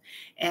live.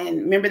 And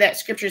remember that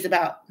scripture is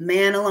about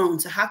man alone.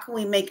 So how can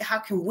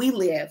we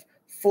live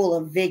full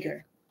of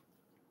vigor?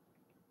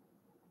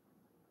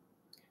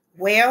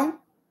 Well,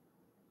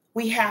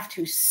 we have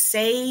to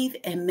save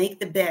and make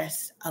the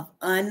best of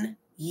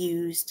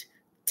unused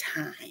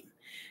time.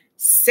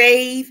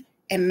 Save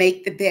and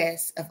make the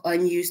best of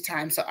unused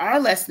time. So our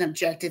lesson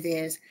objective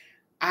is,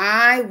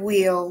 I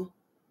will,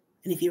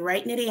 and if you're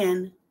writing it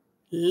in,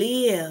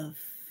 live.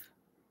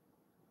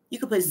 You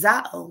could put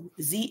Zao,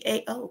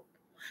 Z-A-O.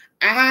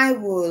 I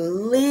will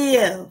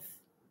live.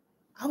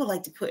 I would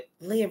like to put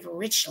live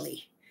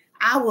richly.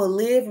 I will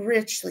live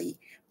richly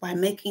by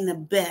making the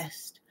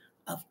best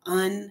of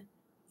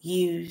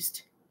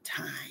unused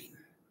time.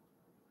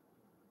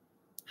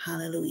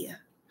 Hallelujah.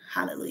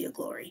 Hallelujah,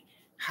 glory.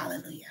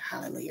 Hallelujah.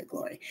 Hallelujah,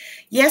 glory.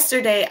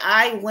 Yesterday,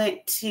 I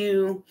went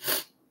to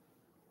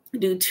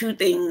do two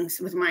things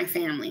with my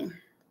family.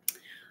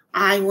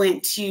 I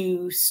went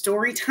to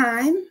story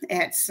time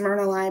at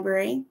Smyrna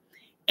Library,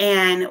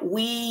 and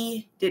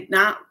we did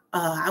not,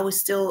 I was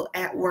still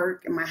at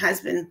work, and my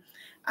husband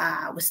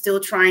was still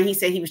trying. He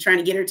said he was trying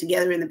to get her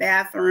together in the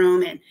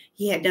bathroom, and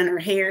he had done her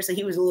hair, so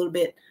he was a little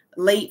bit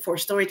late for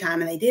story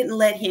time, and they didn't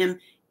let him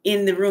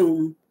in the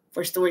room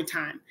for story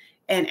time.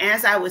 And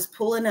as I was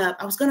pulling up,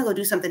 I was going to go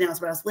do something else,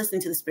 but I was listening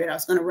to the Spirit. I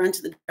was going to run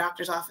to the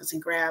doctor's office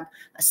and grab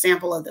a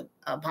sample of the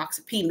box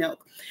of pea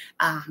milk.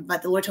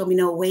 But the Lord told me,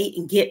 no, wait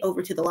and get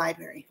over to the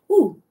library.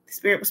 Ooh, the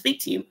Spirit will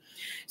speak to you.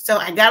 So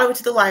I got over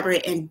to the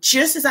library, and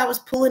just as I was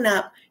pulling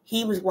up,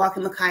 he was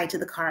walking Micaiah to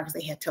the car because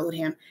they had told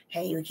him,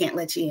 hey, we can't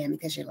let you in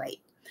because you're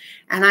late.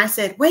 And I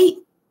said, wait,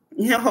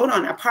 hold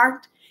on. I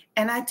parked,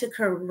 and I took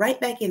her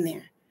right back in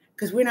there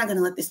because we're not going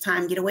to let this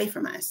time get away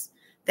from us.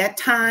 That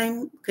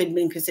time could have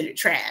been considered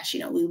trash.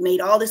 We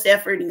made all this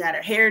effort and got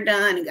our hair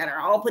done and got her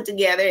all put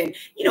together. And,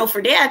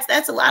 for dads,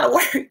 that's a lot of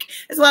work.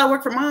 It's a lot of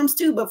work for moms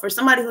too. But for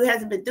somebody who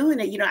hasn't been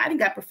doing it, I didn't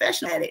got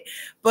professional at it.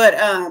 But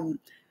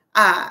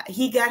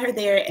he got her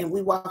there, and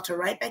we walked her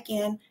right back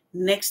in.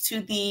 Next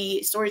to the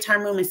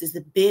storytime room is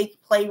the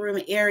big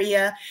playroom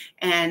area.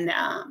 And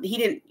he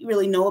didn't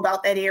really know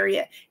about that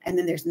area. And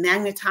then there's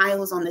magnet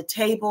tiles on the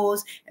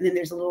tables. And then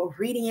there's a little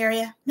reading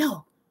area.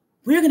 No.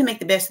 We're going to make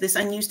the best of this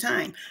unused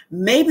time.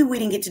 Maybe we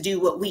didn't get to do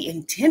what we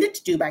intended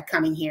to do by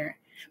coming here,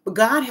 But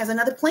God has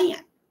another plan.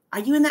 Are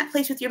you in that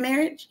place with your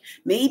marriage?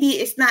 Maybe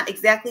it's not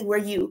exactly where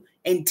you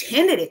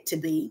intended it to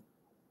be,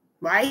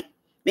 right?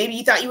 Maybe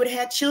you thought you would have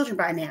had children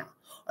by now.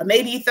 Or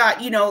maybe you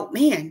thought,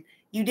 man,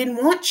 you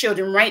didn't want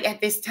children right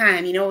at this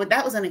time.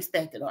 That was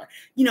unexpected. Or,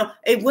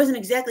 it wasn't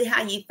exactly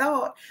how you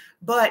thought.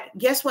 But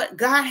guess what?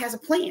 God has a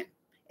plan.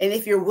 And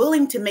if you're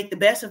willing to make the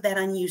best of that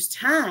unused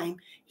time,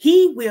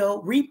 he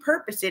will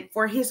repurpose it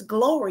for his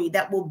glory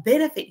that will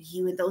benefit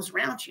you and those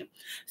around you.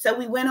 So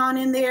we went on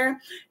in there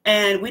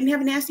and we didn't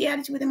have a nasty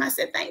attitude with him. I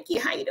said, thank you.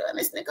 How you doing,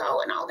 Miss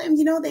Nicole? And all them,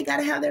 they got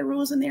to have their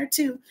rules in there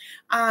too.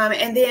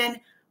 And then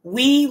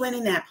we went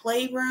in that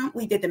playroom.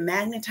 We did the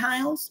magnet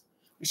tiles.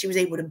 She was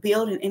able to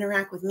build and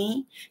interact with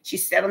me. She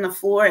sat on the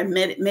floor and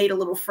made a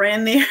little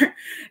friend there.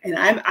 And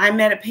I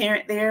met a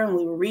parent there and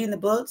we were reading the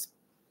books.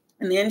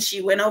 And then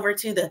she went over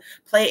to the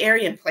play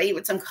area and played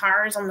with some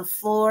cars on the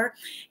floor.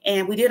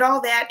 And we did all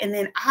that. And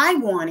then I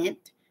wanted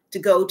to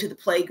go to the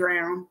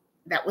playground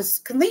that was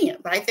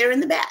convenient right there in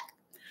the back.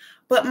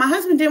 But my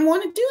husband didn't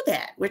want to do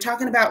that. We're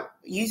talking about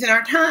using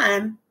our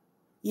time,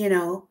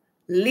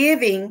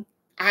 living.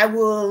 I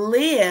will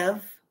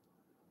live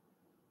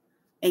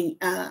and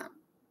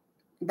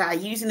by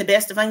using the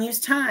best of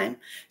unused time.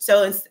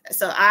 So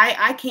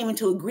I came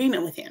into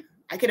agreement with him.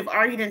 I could have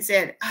argued and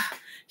said,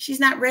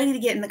 she's not ready to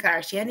get in the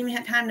car. She hadn't even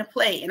had time to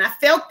play. And I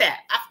felt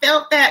that. I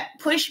felt that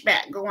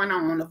pushback going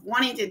on of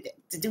wanting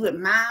to do it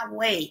my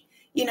way,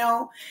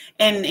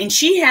 and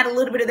she had a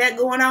little bit of that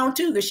going on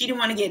too, because she didn't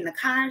want to get in the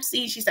car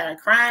seat. She started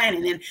crying.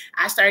 And then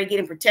I started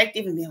getting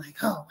protective and being like,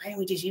 oh, why didn't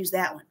we just use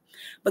that one?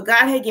 But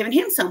God had given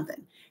him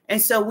something.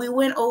 And so we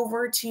went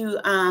over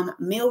to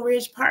Mill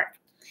Ridge Park.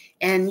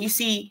 And you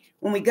see,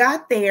 when we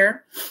got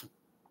there,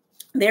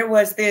 there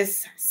was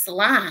this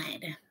slide.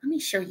 Let me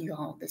show you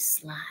all this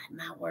slide.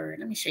 My word.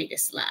 Let me show you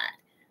this slide.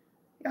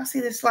 Y'all see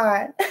this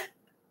slide?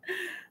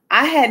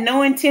 I had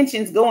no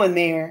intentions going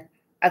there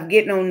of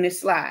getting on this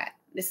slide.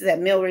 This is at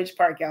Mill Ridge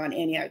Park, y'all, in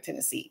Antioch,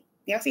 Tennessee.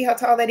 Y'all see how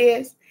tall that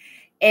is?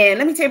 And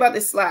let me tell you about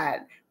this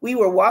slide. We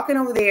were walking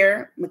over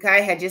there.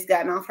 Micaiah had just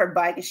gotten off her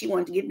bike and she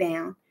wanted to get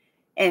down.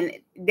 And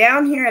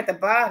down here at the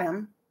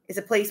bottom is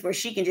a place where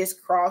she can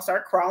just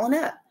start crawling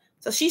up.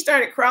 So she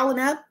started crawling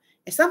up.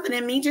 And something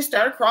in me just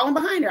started crawling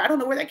behind her. I don't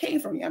know where that came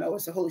from. Y'all know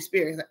it's the Holy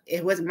Spirit.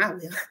 It wasn't my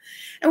will.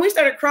 And we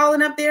started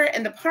crawling up there.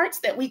 And the parts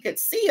that we could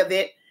see of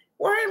it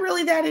weren't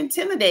really that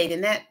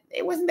intimidating.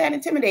 It wasn't that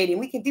intimidating.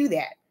 We could do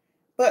that.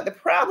 But the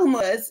problem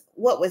was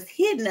what was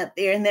hidden up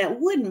there in that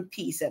wooden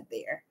piece up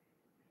there.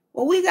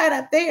 When we got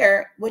up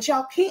there, what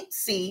y'all can't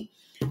see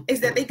is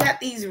that they got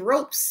these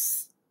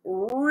ropes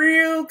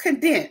real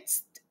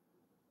condensed.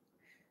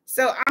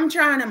 So I'm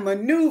trying to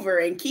maneuver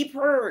and keep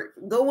her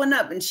going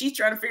up, and she's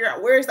trying to figure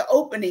out where's the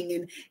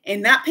opening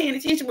and not paying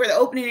attention where the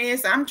opening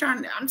is. So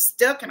I'm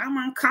stuck and I'm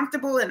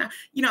uncomfortable, and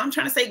I'm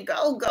trying to say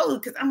go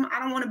because I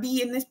don't want to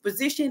be in this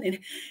position. And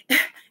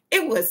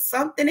it was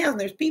something else.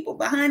 And there's people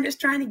behind us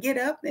trying to get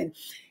up, and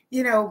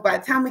by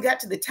the time we got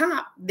to the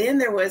top, then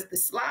there was the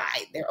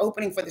slide. They're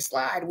opening for the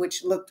slide,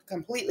 which looked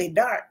completely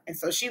dark, and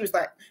so she was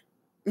like,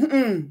 she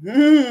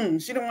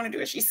don't want to do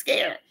it. She's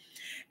scared,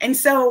 and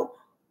so.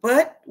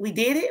 But we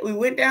did it. We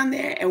went down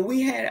there and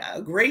we had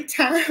a great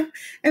time.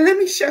 And let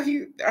me show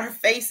you our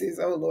faces.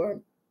 Oh, Lord.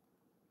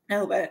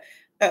 Look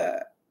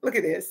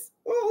at this.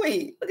 Oh,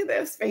 wait. Look at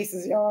those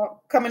faces,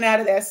 y'all, coming out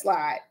of that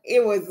slide.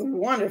 It was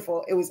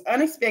wonderful. It was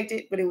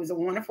unexpected, but it was a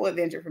wonderful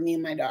adventure for me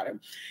and my daughter.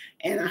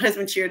 And our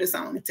husband cheered us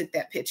on and took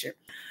that picture.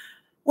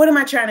 What am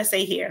I trying to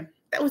say here?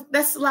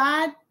 That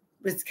slide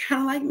was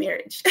kind of like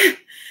marriage.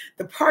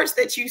 The parts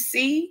that you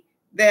see,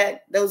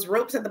 those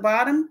ropes at the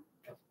bottom,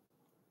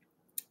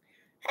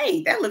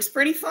 hey, that looks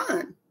pretty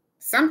fun.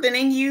 Something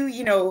in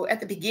you, at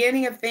the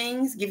beginning of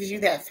things gives you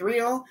that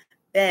thrill,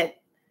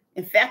 that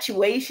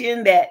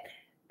infatuation,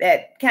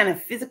 that kind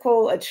of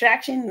physical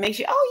attraction makes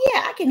you, oh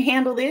yeah, I can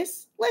handle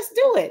this. Let's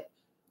do it.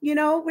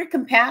 We're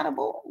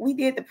compatible. We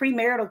did the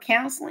premarital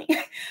counseling.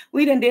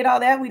 We did all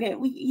that.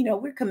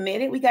 We're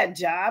committed. We got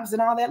jobs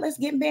and all that. Let's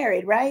get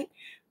married, right?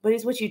 But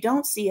it's what you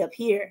don't see up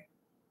here.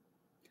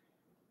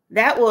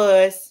 That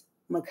was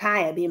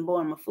Micaiah being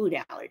born with food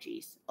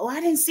allergies. Oh,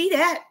 I didn't see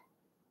that.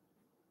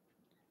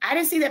 I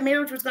didn't see that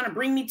marriage was going to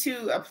bring me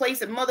to a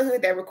place of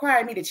motherhood that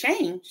required me to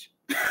change.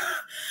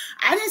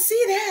 I didn't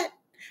see that.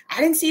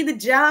 I didn't see the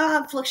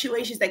job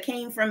fluctuations that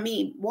came from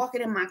me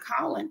walking in my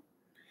calling.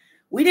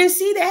 We didn't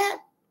see that.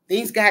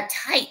 Things got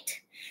tight.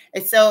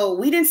 And so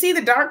we didn't see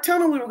the dark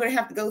tunnel we were going to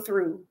have to go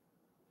through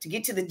to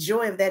get to the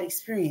joy of that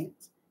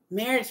experience.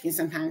 Marriage can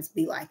sometimes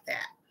be like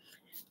that.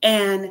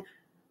 And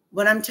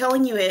what I'm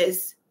telling you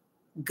is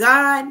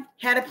God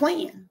had a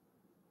plan.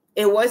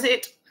 It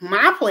wasn't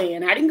my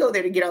plan. I didn't go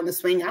there to get on the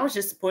swing. I was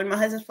just supporting my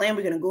husband's plan.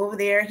 We're going to go over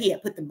there. He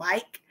had put the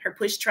bike, her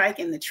push trike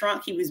in the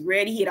trunk. He was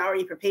ready. He had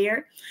already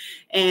prepared.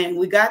 And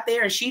we got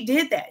there and she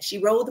did that. She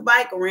rode the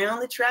bike around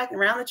the track.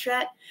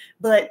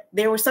 But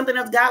there was something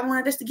else God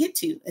wanted us to get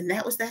to. And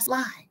that was that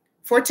slide.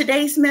 For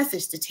today's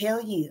message, to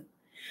tell you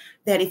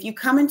that if you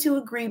come into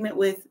agreement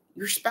with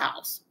your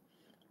spouse,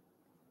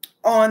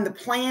 on the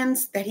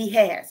plans that he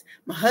has.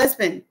 My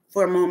husband,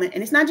 for a moment,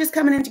 and it's not just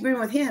coming into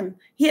agreement with him.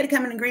 He had to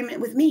come in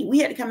agreement with me. We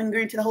had to come in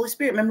agreement to the Holy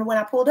Spirit. Remember when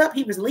I pulled up,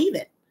 he was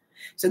leaving.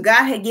 So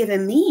God had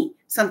given me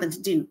something to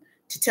do,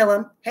 to tell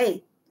him,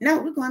 hey, no,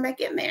 we're going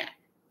back in there.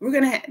 We're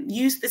going to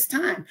use this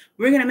time.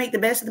 We're going to make the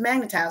best of the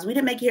magnetiles. We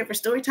didn't make it here for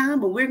story time,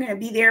 but we're going to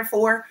be there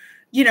for,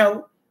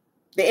 the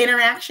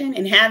interaction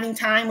and having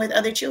time with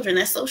other children.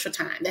 That's social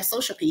time. That's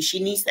social piece.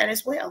 She needs that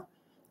as well,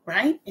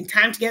 right? And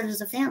time together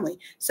as a family.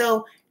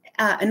 So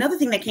another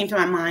thing that came to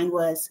my mind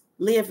was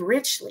live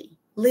richly.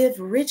 Live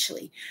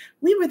richly.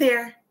 We were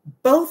there.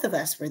 Both of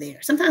us were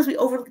there. Sometimes we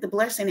overlook the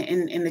blessing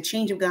and the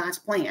change of God's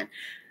plan.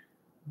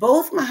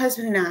 Both my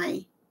husband and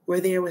I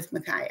were there with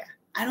Micaiah.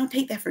 I don't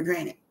take that for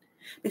granted,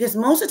 because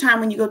most of the time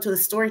when you go to the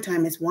story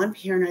time, it's one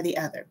parent or the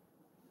other.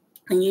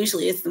 And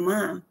usually it's the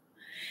mom.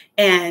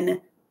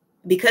 And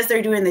because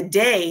they're doing the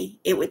day,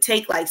 it would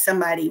take like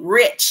somebody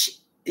rich,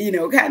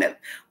 kind of,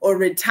 or a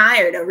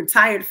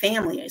retired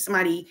family, or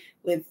somebody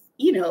with,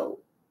 you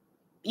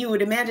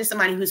would imagine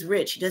somebody who's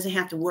rich, doesn't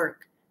have to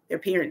work. Their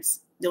parents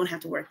don't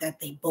have to work,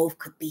 that they both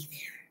could be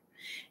there.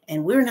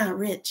 And we're not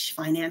rich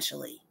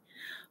financially,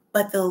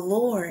 but the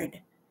Lord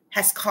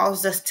has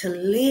caused us to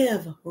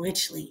live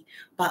richly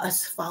by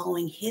us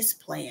following his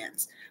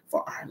plans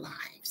for our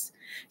lives.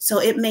 So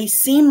it may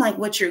seem like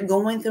what you're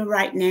going through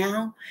right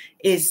now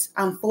is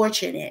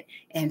unfortunate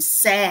and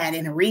sad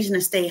and a reason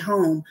to stay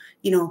home,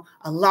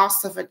 a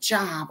loss of a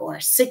job or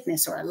a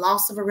sickness or a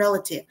loss of a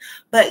relative.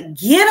 But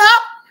get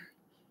up.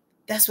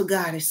 That's what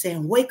God is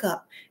saying. Wake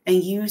up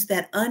and use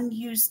that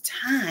unused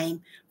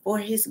time for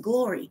his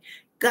glory.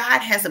 God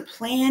has a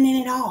plan in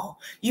it all.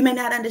 You may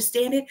not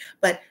understand it,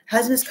 but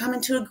husbands, come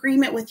into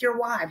agreement with your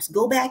wives.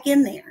 Go back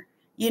in there.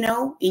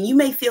 And you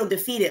may feel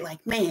defeated,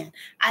 like, man,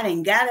 I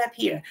done got up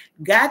here,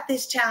 got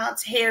this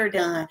child's hair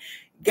done,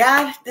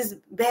 got this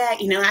bag.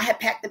 I had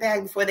packed the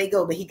bag before they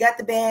go, but he got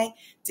the bag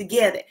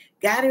together,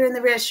 got her in the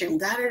restroom,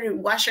 got her to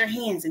wash her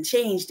hands and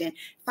changed, and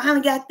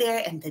finally got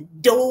there, and the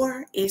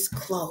door is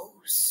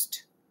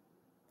closed.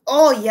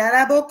 Oh,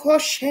 Yaraboko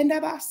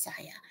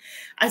Basaya.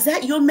 Is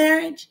that your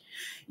marriage?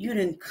 You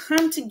didn't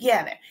come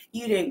together.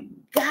 You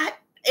didn't got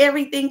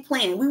everything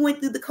planned. We went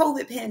through the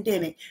COVID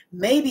pandemic.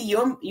 Maybe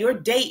your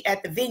date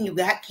at the venue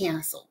got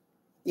canceled,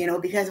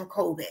 because of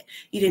COVID.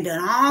 You done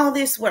done all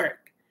this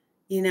work,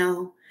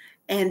 and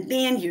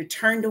then you're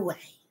turned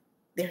away.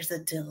 There's a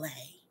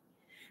delay.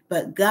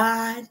 But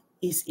God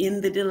is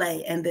in the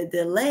delay, and the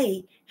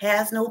delay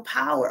has no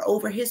power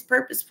over his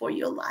purpose for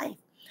your life.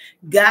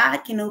 God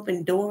can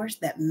open doors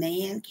that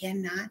man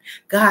cannot.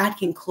 God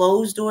can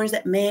close doors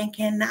that man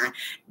cannot.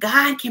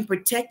 God can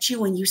protect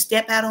you when you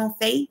step out on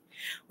faith.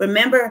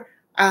 Remember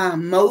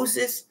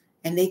Moses,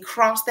 and they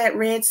crossed that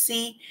Red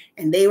Sea,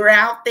 and they were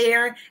out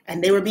there,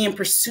 and they were being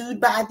pursued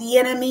by the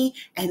enemy,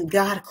 and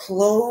God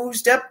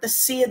closed up the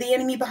sea of the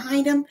enemy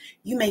behind them.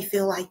 You may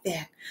feel like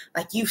that,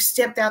 like you've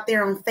stepped out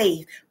there on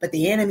faith, but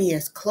the enemy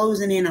is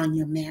closing in on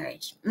your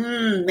marriage,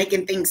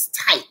 making things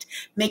tight,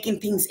 making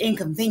things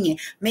inconvenient,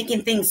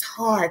 making things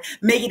hard,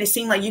 making it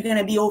seem like you're going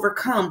to be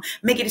overcome,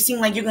 making it seem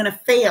like you're going to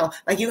fail,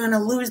 like you're going to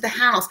lose the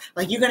house,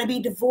 like you're going to be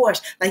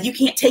divorced, like you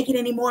can't take it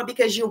anymore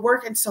because you're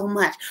working so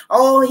much.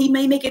 Oh, he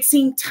may make it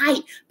seem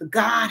tight, but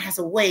God has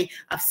a way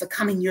of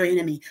succumbing your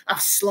enemy,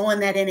 of slowing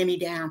that enemy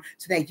down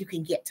so that you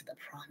can get to the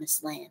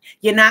promised land.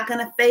 You're not going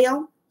to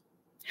fail.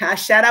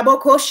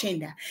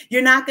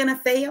 You're not going to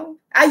fail.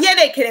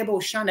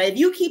 If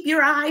you keep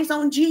your eyes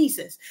on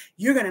Jesus,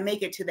 you're going to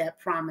make it to that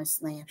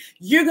promised land.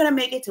 You're going to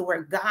make it to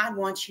where God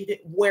wants you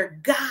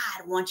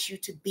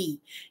to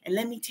be. And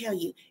let me tell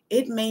you,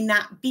 it may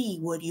not be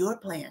what your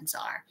plans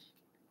are,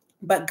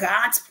 but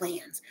God's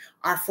plans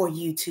are for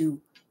you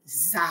to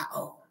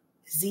Zao,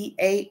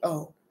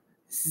 Z-A-O,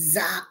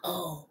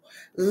 Zao,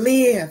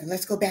 live.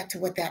 Let's go back to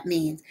what that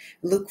means.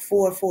 Luke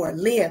 4:4,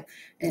 live,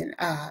 and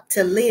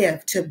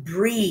to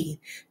breathe,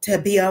 to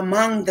be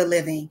among the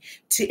living,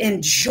 to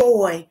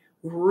enjoy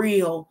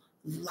real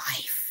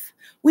life.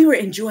 We were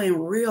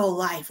enjoying real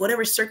life.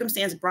 Whatever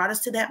circumstance brought us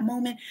to that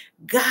moment,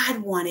 God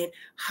wanted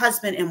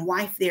husband and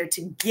wife there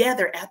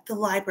together at the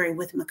library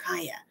with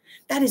Micaiah.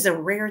 That is a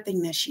rare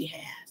thing that she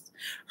has.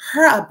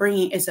 Her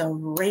upbringing is a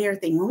rare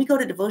thing. When we go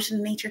to Devotion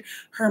to Nature,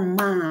 her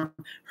mom,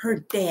 her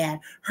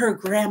dad, her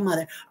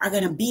grandmother are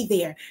going to be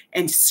there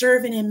and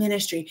serving in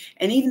ministry.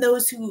 And even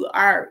those who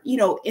are, in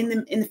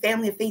the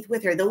family of faith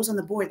with her, those on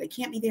the board that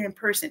can't be there in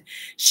person,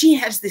 she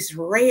has this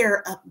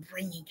rare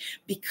upbringing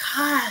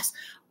because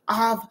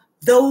of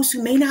those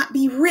who may not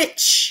be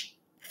rich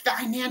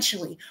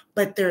financially,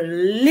 but they're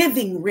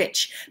living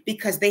rich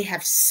because they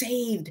have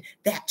saved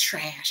that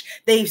trash.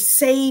 They've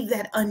saved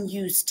that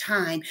unused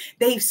time.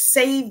 They've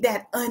saved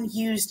that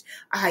unused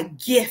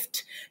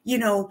gift,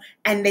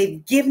 and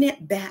they've given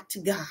it back to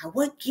God.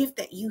 What gift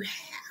that you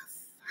have?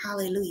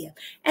 Hallelujah.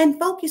 And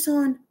focus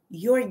on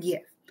your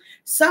gift.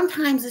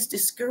 Sometimes it's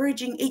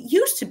discouraging. It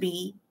used to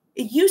be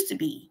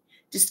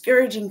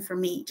discouraging for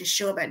me to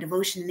show up at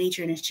Devotion to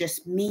Nature, and it's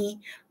just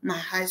me, my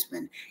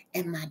husband,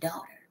 and my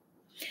daughter.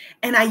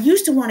 And I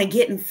used to want to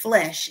get in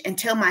flesh and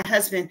tell my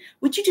husband,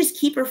 would you just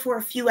keep her for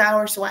a few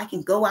hours so I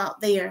can go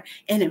out there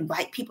and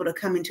invite people to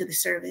come into the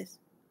service?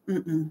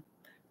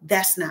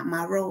 That's not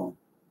my role.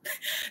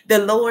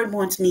 The Lord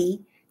wants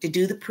me to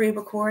do the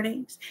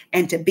pre-recordings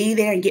and to be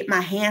there and get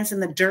my hands in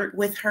the dirt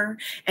with her.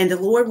 And the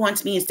Lord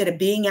wants me, instead of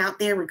being out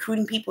there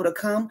recruiting people to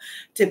come,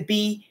 to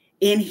be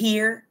in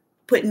here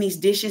putting these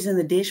dishes in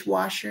the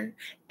dishwasher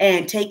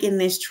and taking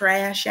this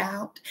trash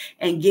out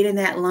and getting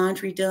that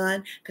laundry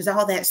done, because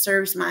all that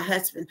serves my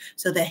husband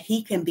so that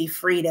he can be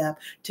freed up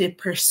to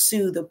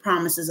pursue the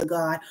promises of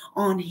God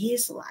on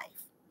his life.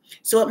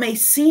 So it may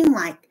seem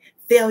like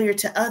failure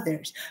to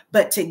others,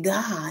 but to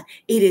God,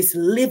 it is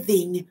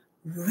living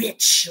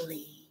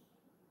richly.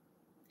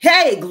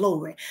 Hey,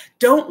 glory.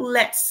 Don't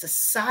let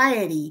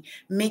society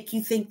make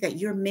you think that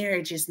your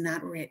marriage is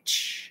not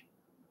rich.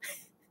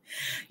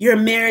 Your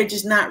marriage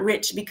is not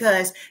rich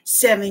because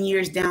 7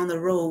 years down the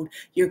road,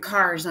 your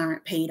cars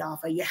aren't paid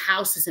off, or your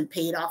house isn't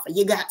paid off, or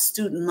you got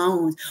student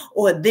loans,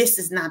 or this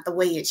is not the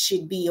way it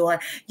should be, or,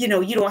 you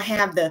don't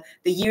have the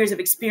years of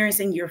experience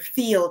in your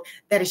field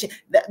that it should.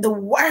 The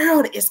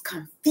world is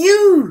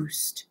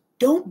confused.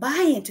 Don't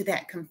buy into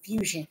that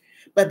confusion,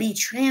 but be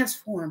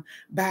transformed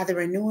by the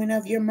renewing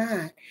of your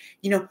mind.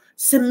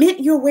 Submit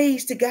your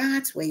ways to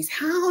God's ways.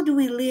 How do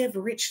we live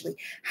richly?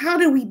 How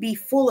do we be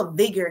full of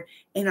vigor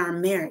in our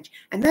marriage?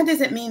 And that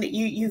doesn't mean that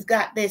you've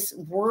got this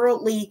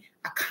worldly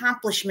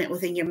accomplishment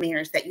within your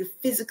marriage, that you're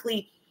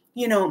physically,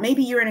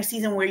 maybe you're in a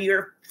season where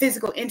your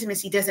physical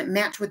intimacy doesn't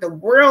match what the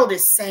world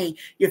is saying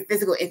your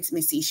physical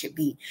intimacy should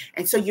be.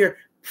 And so you're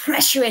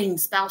pressuring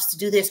spouse to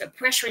do this or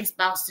pressuring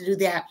spouse to do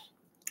that,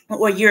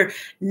 or you're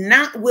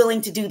not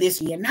willing to do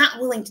this, or you're not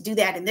willing to do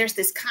that. And there's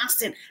this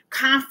constant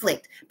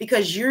conflict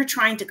because you're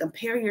trying to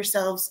compare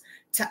yourselves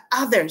to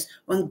others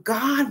when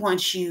God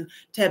wants you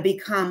to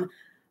become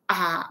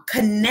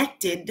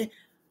connected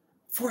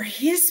for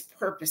his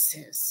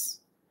purposes.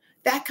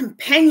 That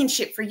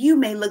companionship for you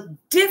may look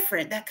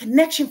different. That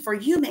connection for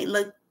you may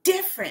look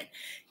different.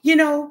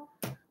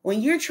 When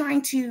you're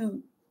trying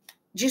to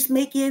just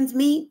make ends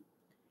meet,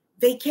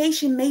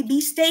 vacation may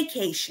be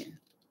staycation.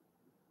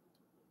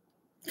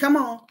 Come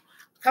on.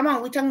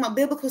 We're talking about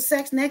biblical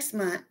sex next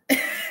month.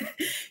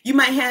 You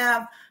might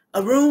have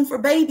a room for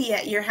baby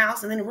at your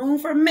house and then a room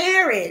for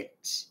marriage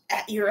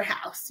at your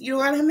house. You know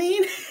what I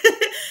mean?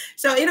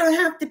 So it don't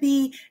have to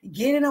be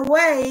getting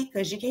away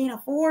because you can't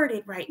afford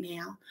it right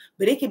now,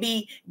 but it could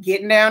be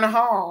getting down the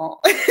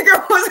hall.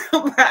 Come on,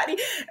 somebody,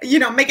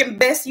 making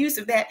best use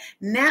of that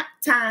nap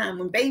time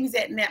when baby's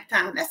at nap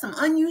time. That's some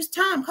unused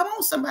time. Come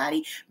on,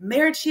 somebody.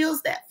 Marriage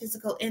heals that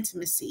physical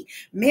intimacy.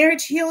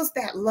 Marriage heals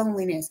that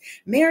loneliness.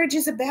 Marriage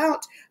is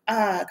about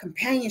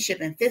companionship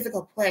and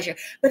physical pleasure,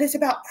 but it's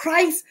about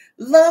Christ's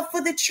love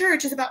for the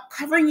church. It's about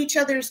covering each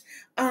other's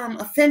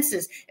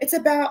offenses. It's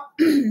about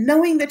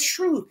knowing the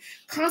truth,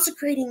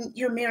 consecrating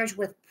your marriage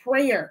with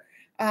prayer,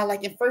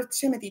 like in 1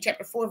 Timothy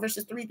chapter 4,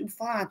 verses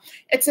 3-5.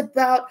 It's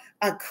about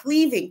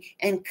cleaving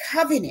and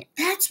covenant.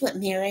 That's what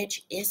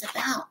marriage is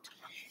about.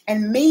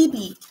 And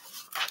maybe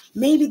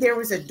there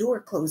was a door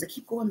closed. I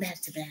keep going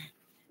back to that.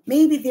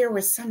 Maybe there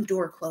was some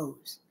door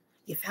closed.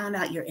 You found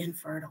out you're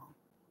infertile.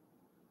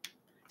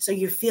 So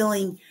you're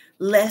feeling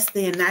less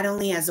than, not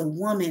only as a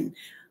woman,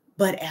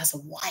 but as a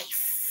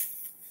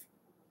wife.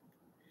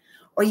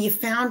 Or you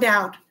found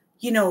out,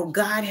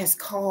 God has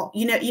called,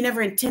 you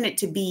never intended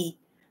to be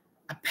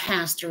a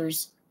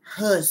pastor's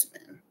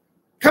husband.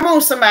 Come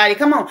on, somebody,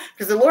 come on.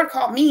 Because the Lord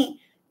called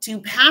me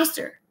to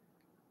pastor,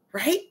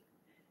 right?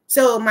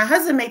 So my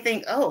husband may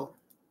think, oh,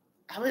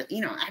 I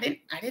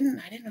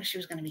didn't know she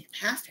was going to be a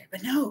pastor.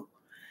 But no,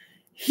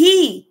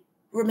 he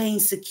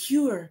remains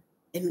secure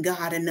in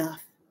God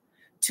enough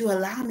to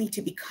allow me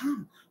to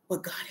become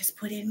what God has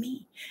put in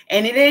me.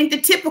 And it ain't the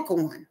typical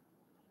one.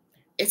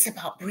 It's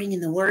about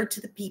bringing the word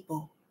to the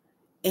people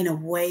in a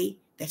way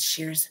that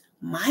shares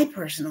my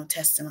personal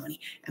testimony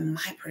and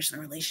my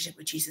personal relationship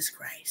with Jesus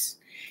Christ.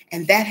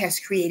 And that has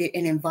created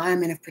an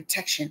environment of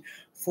protection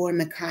for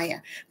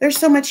Micaiah. There's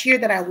so much here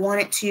that I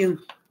wanted to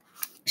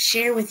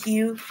share with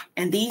you,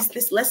 and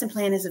this lesson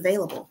plan is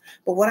available.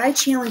 But what I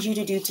challenge you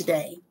to do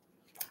today,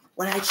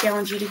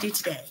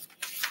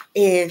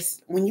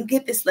 is when you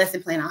get this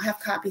lesson plan, I'll have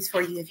copies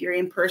for you if you're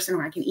in person,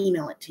 or I can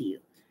email it to you.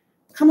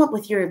 Come up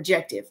with your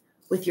objective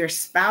with your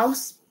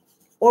spouse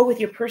or with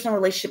your personal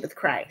relationship with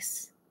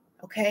Christ.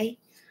 Okay?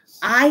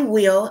 I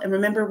will, and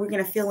remember, we're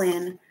going to fill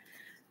in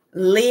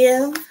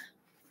live,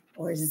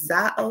 or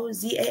Zao,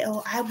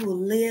 Z-A-O. I will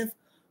live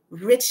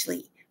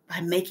richly by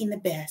making the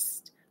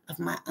best of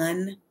my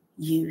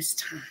unused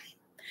time.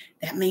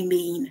 That may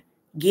mean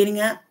getting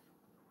up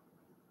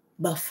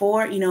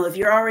before, if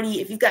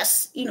you've got,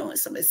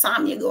 some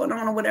insomnia going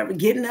on or whatever,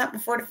 getting up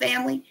before the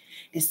family,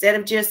 instead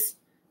of just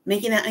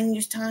making that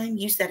unused time,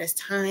 use that as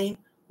time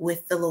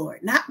with the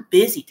Lord, not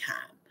busy time.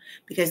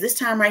 Because this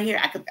time right here,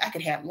 I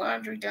could have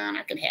laundry done,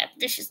 I could have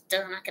dishes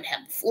done, I could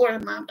have the floor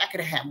mopped, I could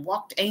have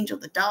walked Angel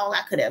the dog,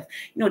 I could have,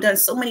 done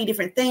so many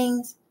different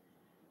things.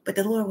 But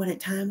the Lord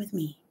wanted time with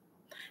me.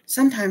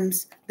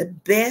 Sometimes the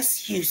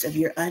best use of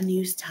your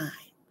unused time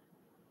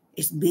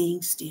is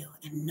being still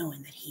and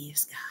knowing that he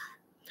is God,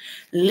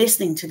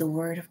 listening to the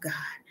word of God,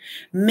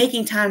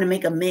 making time to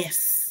make a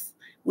mess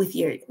with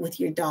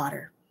your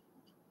daughter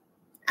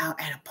out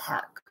at a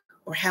park,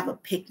 or have a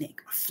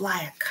picnic, or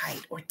fly a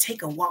kite, or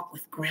take a walk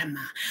with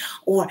grandma,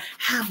 or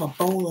have a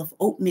bowl of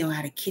oatmeal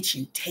at a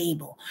kitchen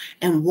table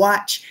and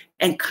watch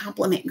and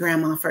compliment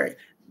grandma for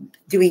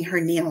doing her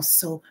nails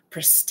so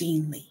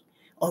pristinely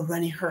or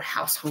running her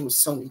household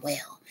so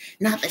well.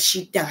 Not that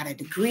she got a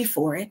degree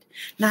for it,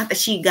 not that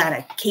she got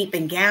a cape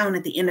and gown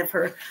at the end of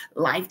her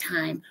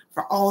lifetime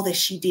for all that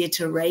she did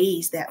to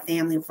raise that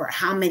family, for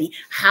how many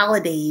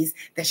holidays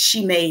that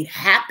she made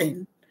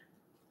happen.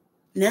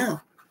 No,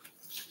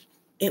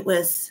 it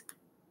was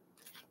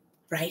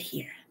right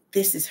here.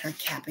 This is her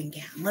cap and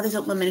gown. Mother's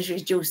Open Ministry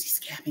is Josie's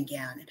cap and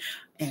gown.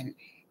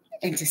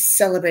 And to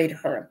celebrate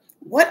her,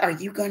 what are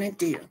you going to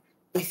do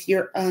with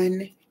your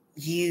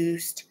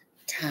unused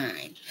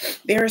time?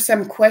 There are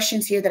some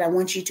questions here that I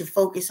want you to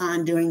focus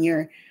on during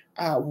your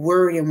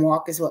word and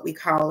walk, is what we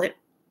call it.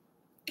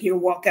 Your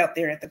walk out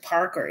there at the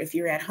park, or if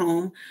you're at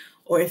home,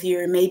 or if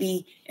you're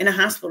maybe in a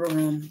hospital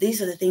room.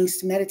 These are the things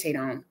to meditate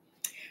on.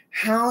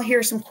 Here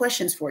are some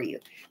questions for you.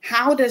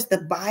 How does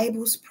the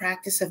Bible's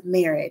practice of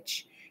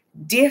marriage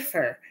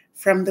differ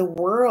from the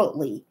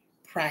worldly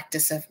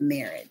practice of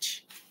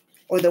marriage,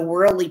 or the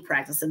worldly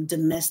practice of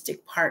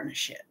domestic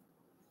partnership?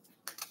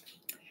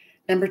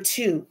 Number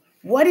 2,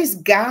 what is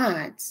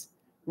God's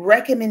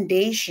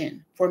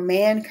recommendation for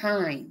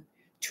mankind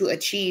to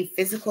achieve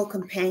physical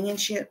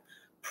companionship,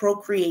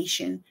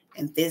 procreation,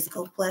 and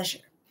physical pleasure?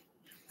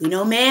 We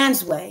know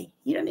man's way.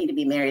 You don't need to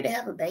be married to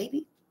have a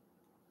baby.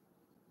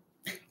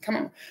 Come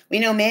on. We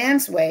know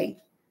man's way.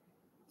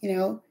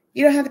 You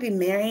don't have to be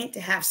married to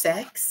have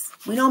sex.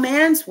 We know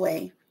man's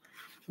way.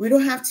 We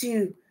don't have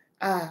to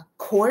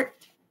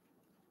court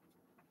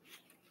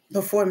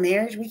before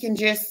marriage. We can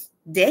just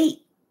date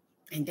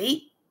and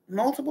date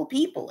multiple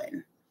people,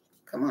 and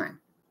come on,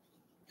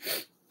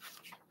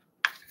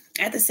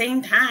 at the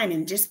same time,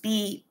 and just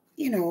be,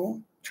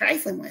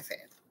 trifling with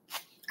it,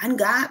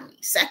 ungodly,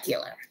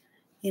 secular,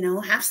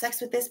 have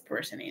sex with this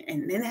person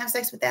and then have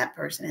sex with that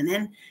person. And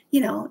then,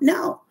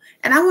 no.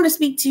 And I want to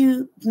speak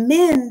to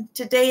men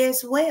today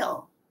as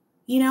well.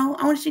 I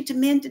want to speak to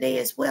men today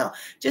as well.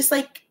 Just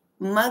like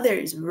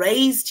mothers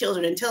raise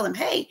children and tell them,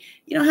 hey,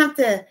 you don't have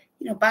to,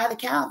 buy the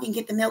cow if you can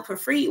get the milk for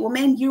free. Well,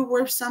 men, you're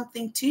worth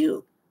something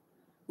too.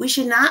 We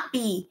should not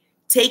be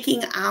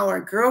taking our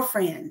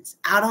girlfriends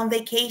out on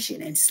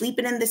vacation and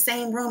sleeping in the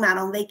same room out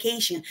on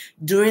vacation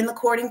during the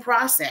courting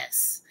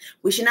process.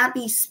 We should not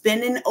be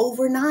spending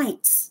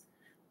overnights,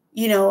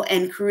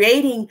 and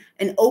creating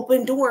an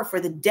open door for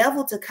the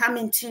devil to come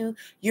into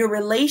your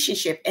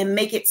relationship and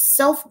make it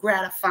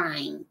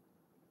self-gratifying.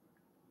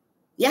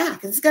 Yeah,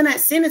 because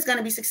sin is going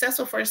to be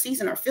successful for a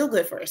season or feel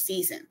good for a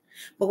season.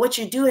 But what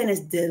you're doing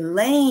is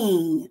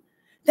delaying.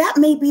 That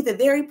may be the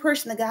very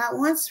person that God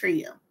wants for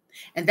you.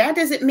 And that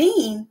doesn't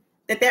mean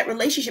that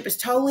relationship is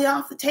totally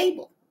off the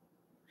table.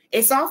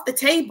 It's off the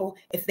table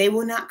if they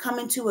will not come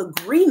into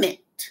agreement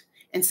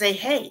and say,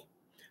 hey,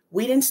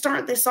 we didn't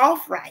start this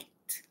off right.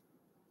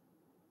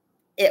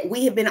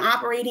 We have been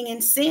operating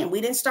in sin. We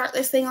didn't start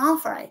this thing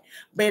off right.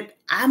 But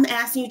I'm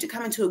asking you to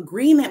come into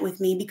agreement with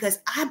me because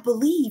I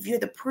believe you're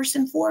the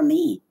person for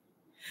me.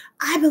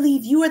 I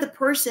believe you are the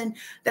person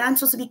that I'm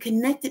supposed to be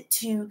connected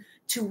to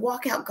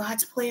walk out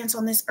God's plans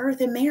on this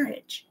earth in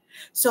marriage.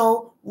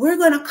 So we're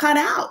going to cut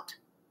out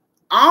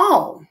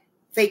all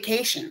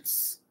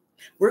vacations.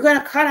 We're going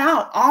to cut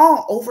out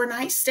all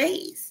overnight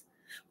stays.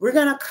 We're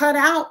going to cut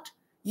out,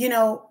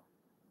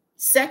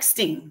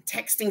 texting.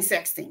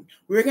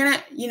 We're going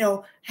to,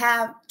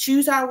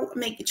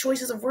 make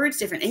choices of words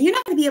different. And you're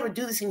not going to be able to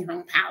do this in your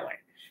own power.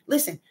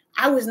 Listen,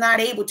 I was not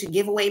able to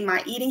give away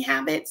my eating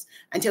habits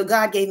until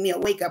God gave me a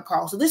wake-up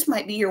call. So this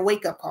might be your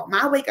wake-up call.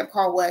 My wake-up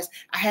call was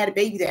I had a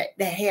baby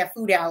that had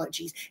food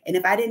allergies. And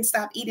if I didn't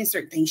stop eating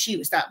certain things, she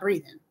would stop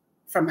breathing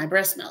from my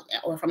breast milk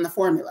or from the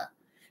formula.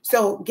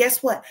 So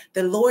guess what?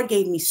 The Lord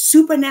gave me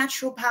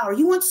supernatural power.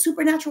 You want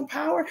supernatural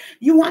power?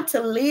 You want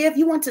to live?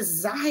 You want to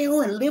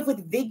zeal and live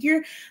with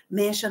vigor?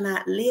 Man shall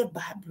not live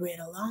by bread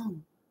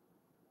alone,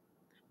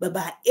 but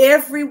by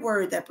every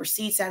word that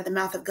proceeds out of the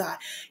mouth of God.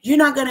 You're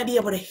not going to be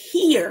able to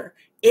hear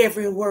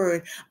every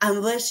word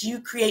unless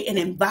you create an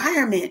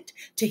environment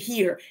to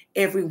hear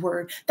every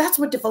word. That's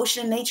what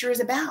devotion in nature is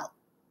about.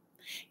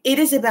 It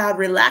is about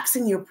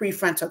relaxing your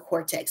prefrontal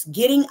cortex,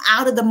 getting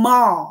out of the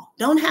mall.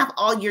 Don't have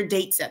all your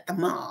dates at the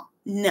mall.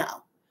 No.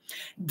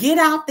 Get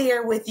out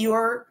there with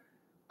your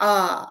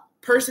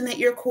person that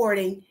you're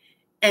courting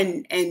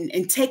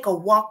and take a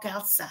walk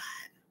outside.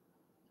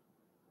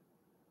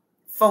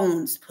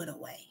 Phones put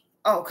away.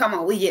 Oh, come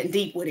on, we getting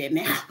deep with it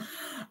now.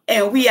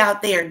 And we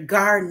out there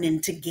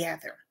gardening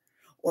together,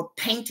 or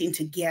painting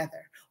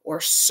together, or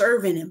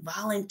serving and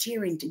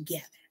volunteering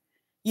together.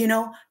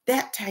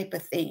 That type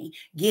of thing.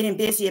 Getting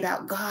busy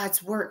about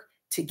God's work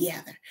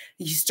together.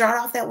 You start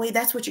off that way,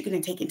 that's what you're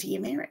going to take into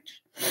your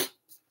marriage.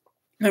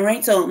 All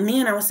right. So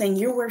men, I was saying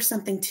you're worth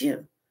something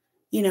too.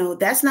 You know,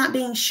 that's not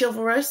being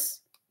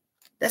chivalrous.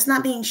 That's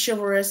not being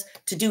chivalrous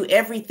to do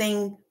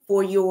everything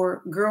for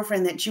your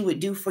girlfriend that you would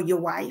do for your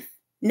wife.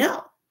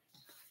 No,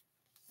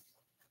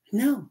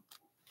 no.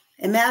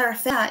 As a matter of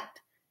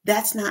fact,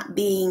 that's not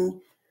being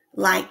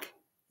like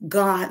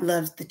God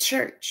loves the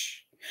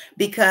church,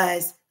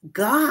 because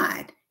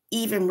God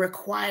even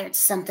required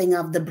something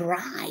of the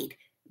bride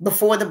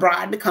before the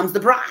bride becomes the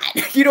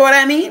bride. You know what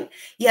I mean?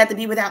 You have to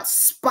be without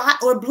spot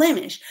or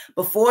blemish.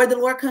 Before the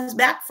Lord comes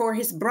back for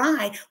his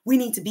bride, we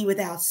need to be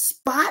without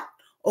spot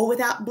or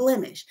without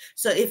blemish.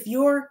 So if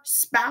your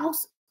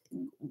spouse,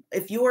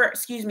 if your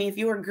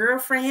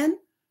girlfriend,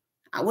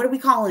 what are we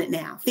calling it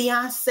now?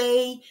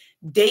 Fiance,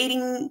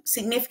 dating,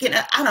 significant.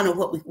 I don't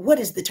know what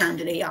is the term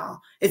today, y'all.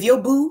 If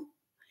your boo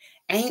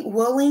ain't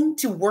willing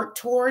to work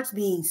towards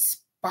being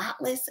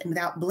spotless and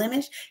without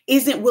blemish,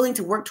 isn't willing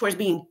to work towards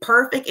being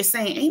perfect, is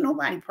saying, ain't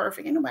nobody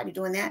perfect, ain't nobody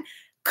doing that.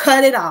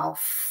 Cut it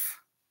off.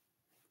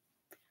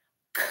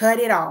 Cut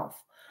it off.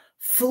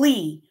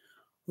 Flee.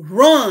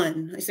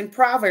 Run. It's in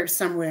Proverbs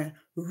somewhere.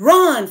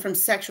 Run from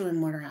sexual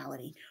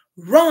immorality.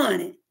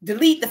 Run.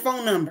 Delete the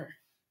phone number.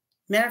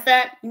 Matter of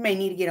fact, you may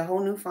need to get a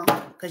whole new phone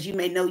because you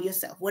may know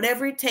yourself.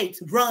 Whatever it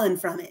takes, run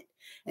from it.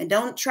 And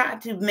don't try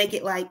to make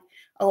it like,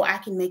 oh, I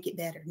can make it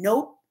better.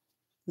 Nope,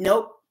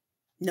 nope,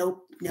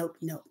 nope, nope,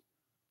 nope.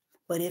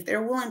 But if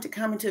they're willing to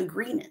come into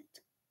agreement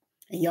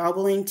and y'all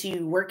willing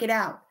to work it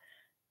out,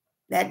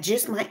 that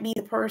just might be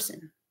the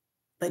person.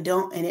 But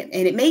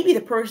it may be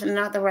the person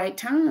not the right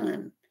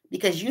time,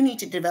 because you need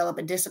to develop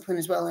a discipline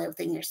as well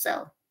within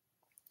yourself.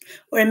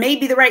 Or it may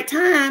be the right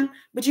time,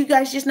 but you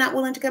guys just not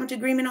willing to come to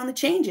agreement on the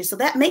changes. So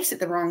that makes it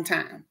the wrong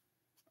time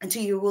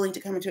until you're willing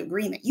to come into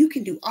agreement. You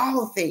can do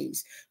all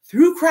things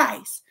through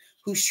Christ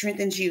who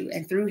strengthens you,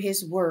 and through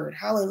his word.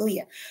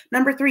 Hallelujah.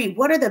 Number 3,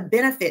 what are the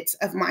benefits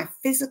of my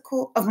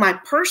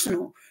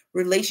personal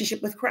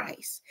relationship with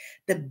Christ?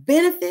 The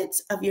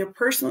benefits of your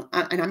personal,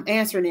 and I'm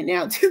answering it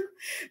now too.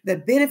 The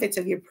benefits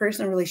of your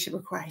personal relationship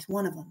with Christ.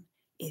 One of them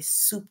is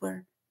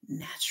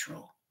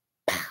supernatural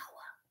power.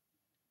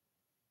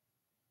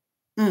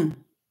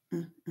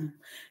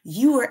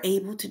 You are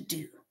able to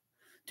do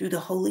through the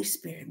Holy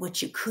Spirit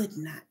what you could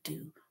not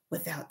do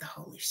without the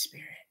Holy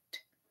Spirit.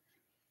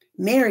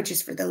 Marriage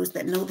is for those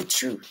that know the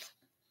truth.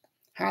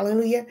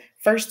 Hallelujah.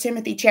 1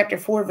 Timothy chapter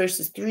 4,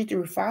 verses 3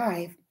 through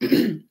 5.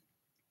 Excuse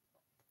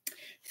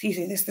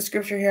me, this is the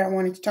scripture here I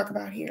wanted to talk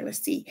about here. Let's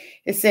see.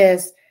 It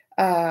says,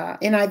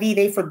 NIV,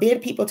 they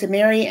forbid people to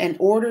marry and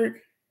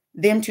order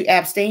them to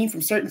abstain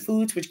from certain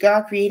foods which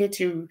God created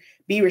to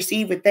be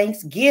received with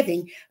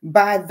thanksgiving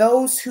by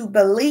those who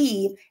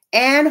believe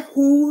and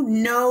who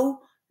know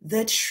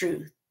the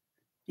truth.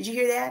 Did you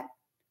hear that?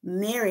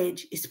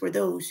 Marriage is for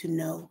those who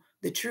know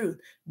the truth.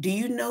 Do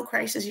you know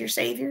Christ as your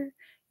Savior?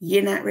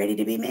 You're not ready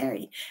to be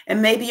married.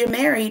 And maybe you're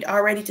married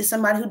already to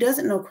somebody who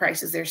doesn't know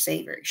Christ as their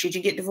Savior. Should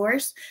you get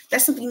divorced?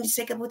 That's something you need to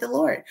take up with the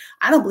Lord.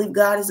 I don't believe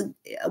God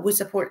would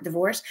support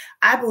divorce.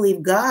 I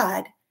believe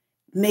God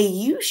may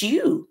use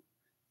you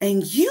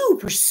and you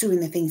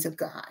pursuing the things of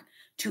God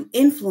to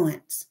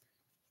influence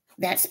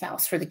that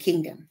spouse for the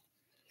kingdom.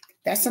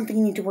 That's something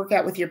you need to work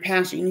out with your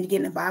pastor. You need to get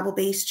in a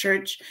Bible-based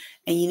church,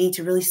 and you need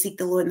to really seek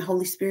the Lord and the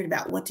Holy Spirit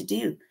about what to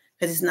do,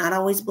 because it's not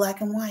always black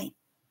and white.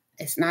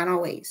 It's not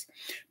always.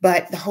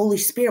 But the Holy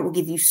Spirit will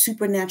give you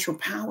supernatural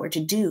power to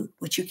do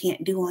what you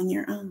can't do on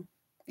your own.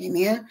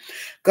 Amen.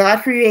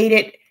 God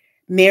created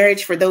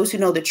marriage for those who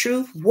know the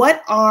truth.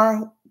 What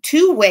are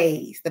 2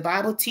 ways the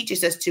Bible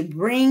teaches us to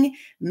bring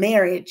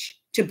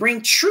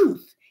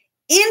truth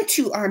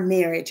into our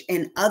marriage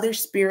and other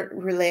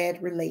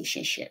spirit-led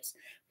relationships?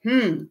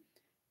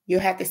 You'll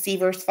have to see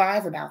verse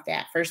 5 about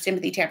that. 1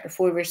 Timothy chapter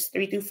 4, verse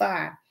 3 through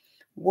 5.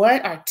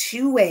 What are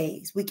 2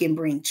 ways we can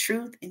bring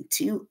truth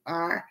into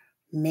our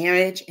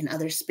marriage and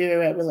other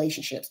spirit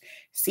relationships?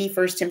 See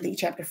 1 Timothy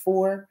chapter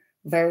 4,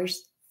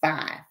 verse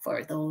 5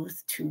 for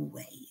those 2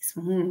 ways.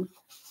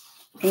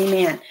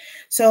 Amen.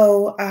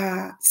 So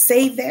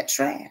save that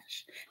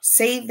trash.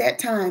 Save that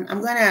time.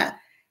 I'm going to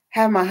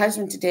have my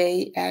husband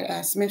today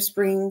at Smith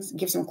Springs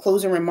give some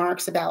closing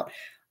remarks about,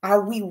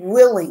 are we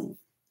willing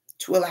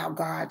to allow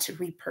God to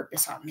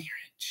repurpose our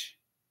marriage?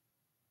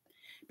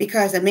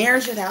 Because a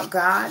marriage without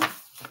God,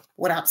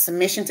 without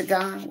submission to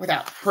God,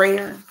 without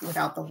prayer,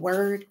 without the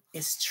word,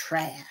 is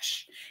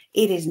trash.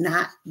 It is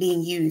not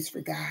being used for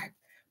God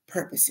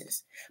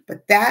purposes.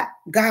 But that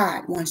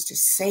God wants to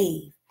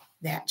save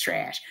that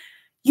trash.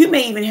 You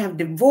may even have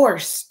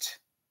divorced,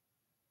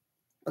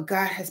 but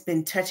God has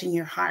been touching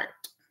your heart.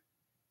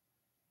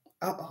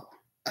 But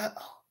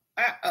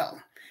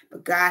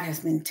God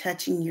has been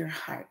touching your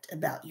heart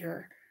about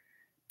your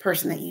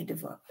person that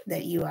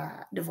you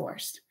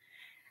divorced.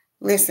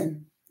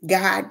 Listen,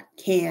 God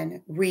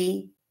can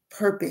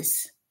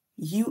repurpose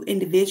you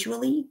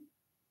individually.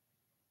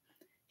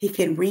 He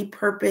can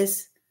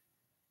repurpose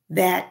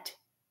that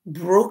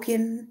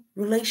broken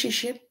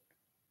relationship,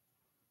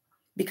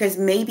 because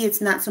maybe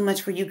it's not so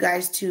much for you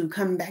guys to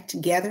come back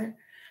together,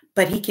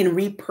 but he can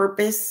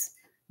repurpose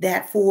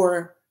that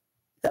for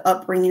the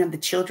upbringing of the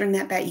children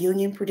that that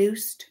union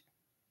produced.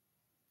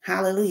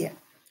 Hallelujah.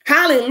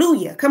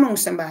 Hallelujah. Come on,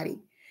 somebody.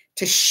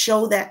 To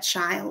show that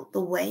child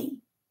the way.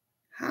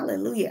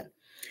 Hallelujah.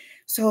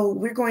 So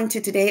we're going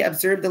to today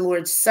observe the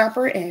Lord's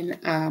Supper,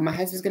 and my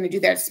husband's going to do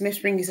that at Smith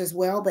Springs as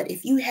well. But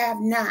if you have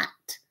not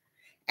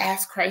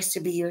asked Christ to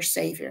be your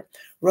Savior,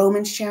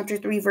 Romans chapter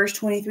 3, verse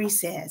 23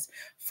 says,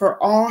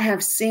 "For all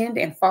have sinned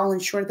and fallen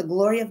short of the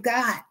glory of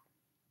God."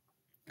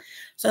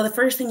 So the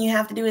first thing you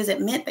have to do is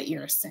admit that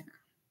you're a sinner.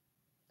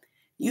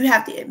 You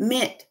have to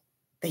admit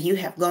that you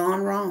have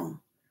gone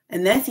wrong.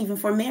 And that's even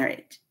for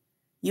marriage.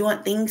 You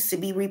want things to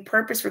be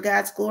repurposed for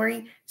God's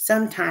glory?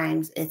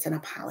 Sometimes it's an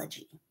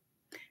apology.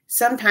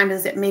 Sometimes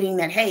it's admitting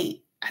that,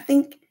 hey, I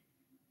think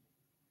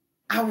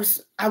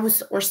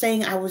or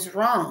saying I was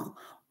wrong,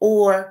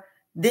 or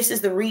this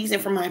is the reason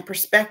for my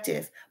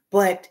perspective,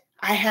 but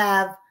I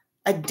have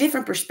a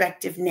different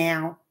perspective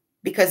now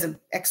because of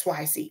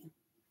XYZ.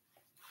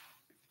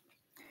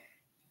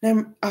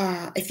 Then,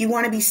 if you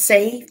want to be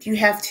saved, you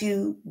have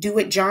to do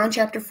what John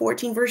chapter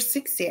 14, verse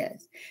 6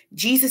 says.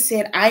 Jesus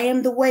said, "I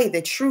am the way,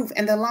 the truth,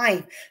 and the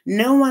life.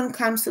 No one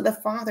comes to the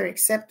Father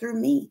except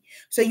through me."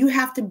 So you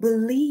have to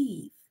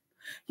believe.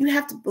 You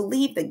have to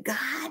believe that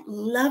God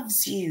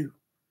loves you.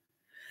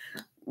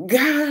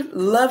 God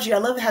loves you. I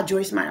love how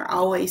Joyce Meyer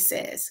always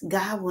says,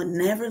 God will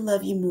never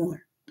love you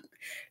more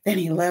than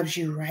he loves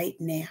you right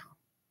now.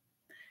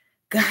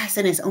 God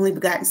sent his only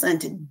begotten son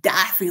to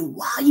die for you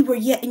while you were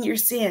yet in your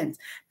sins.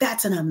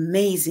 That's an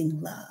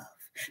amazing love.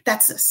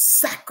 That's a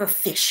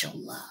sacrificial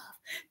love.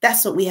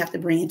 That's what we have to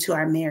bring into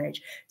our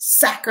marriage.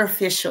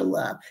 Sacrificial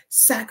love,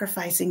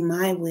 sacrificing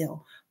my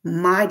will,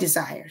 my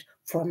desires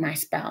for my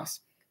spouse.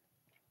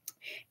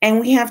 And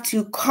we have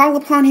to call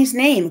upon his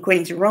name,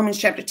 according to Romans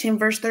chapter 10,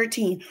 verse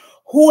 13.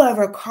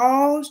 Whoever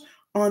calls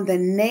on the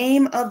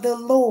name of the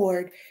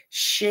Lord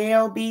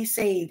shall be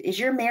saved. Is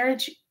your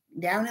marriage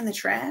down in the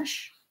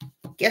trash?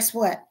 Guess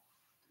what?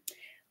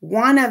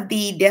 One of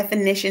the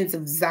definitions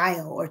of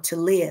Zio, or to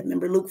live,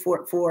 remember Luke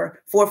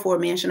 4:4,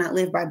 man shall not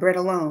live by bread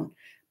alone,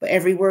 but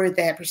every word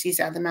that proceeds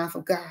out of the mouth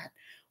of God.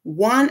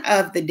 One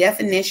of the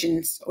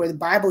definitions or the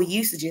Bible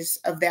usages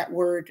of that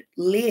word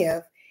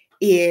live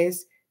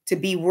is to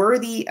be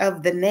worthy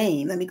of the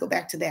name. Let me go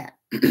back to that.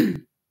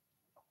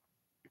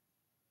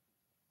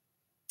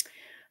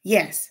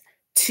 Yes,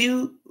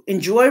 to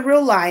enjoy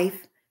real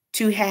life,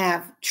 to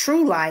have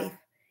true life,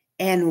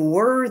 and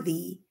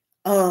worthy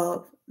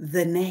of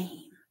the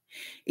name.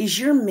 Is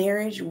your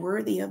marriage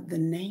worthy of the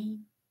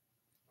name?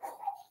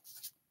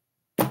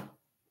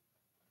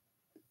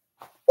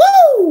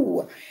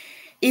 Woo!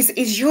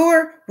 Is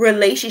your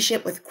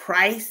relationship with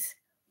Christ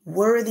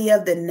worthy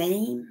of the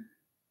name?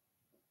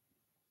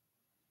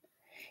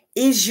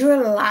 Is your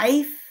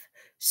life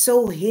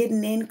so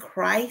hidden in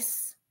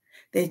Christ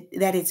that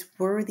it's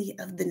worthy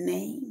of the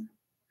name?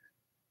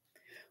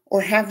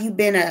 Or have you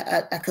been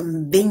a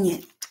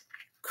convenient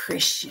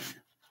Christian?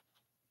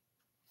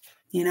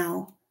 You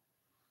know,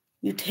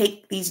 you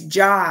take these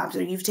jobs,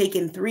 or you've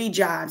taken 3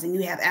 jobs, and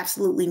you have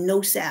absolutely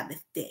no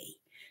Sabbath day,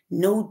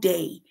 no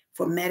day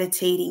for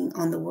meditating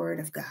on the word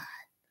of God.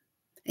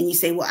 And you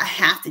say, well, I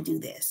have to do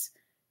this.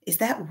 Is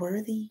that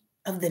worthy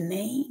of the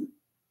name?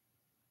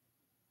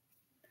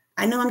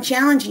 I know I'm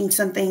challenging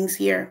some things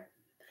here.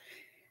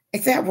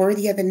 Is that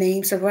worthy of the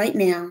name? So right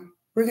now,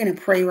 we're going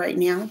to pray right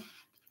now.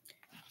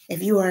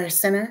 If you are a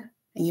sinner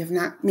and you have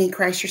not made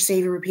Christ your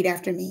Savior, repeat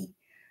after me.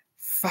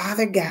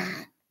 Father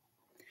God,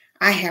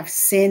 I have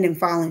sinned and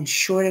fallen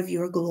short of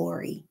your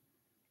glory.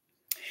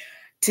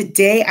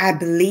 Today, I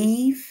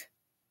believe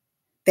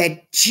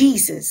that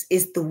Jesus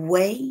is the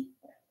way,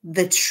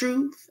 the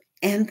truth,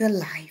 and the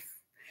life.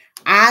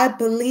 I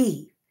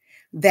believe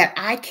that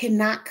I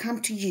cannot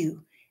come to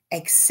you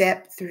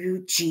except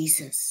through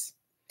Jesus.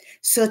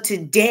 So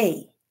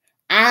today,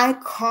 I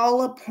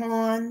call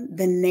upon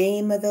the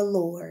name of the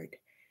Lord,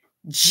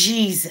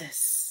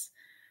 Jesus.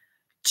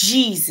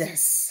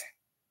 Jesus,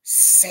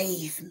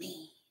 save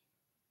me.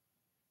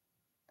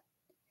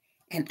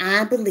 And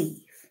I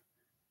believe,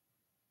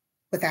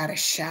 without a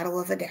shadow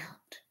of a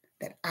doubt,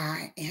 that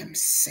I am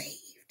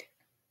saved.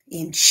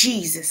 In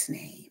Jesus'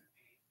 name,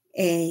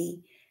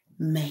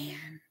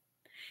 amen.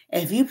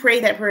 If you pray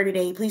that prayer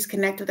today, please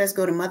connect with us.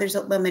 Go to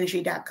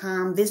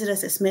mothersoakvilleministry.com. Visit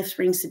us at Smith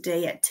Springs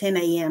today at 10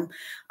 a.m.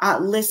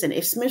 Listen,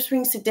 if Smith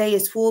Springs today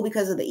is full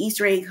because of the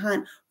Easter egg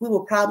hunt, we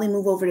will probably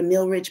move over to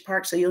Mill Ridge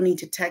Park. So you'll need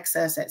to text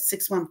us at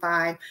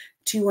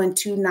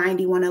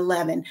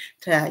 615-212-9111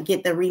 to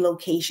get the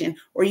relocation.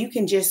 Or you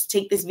can just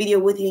take this video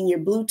with you in your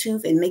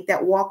Bluetooth and make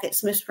that walk at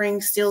Smith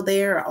Springs still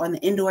there or on the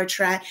indoor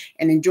track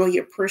and enjoy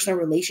your personal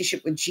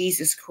relationship with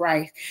Jesus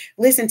Christ.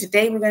 Listen,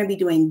 today we're going to be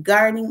doing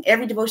gardening.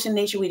 Every devotion in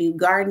nature, we do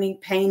gardening,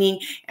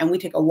 painting, and we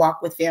take a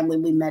walk with family.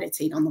 We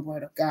meditate on the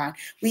word of God.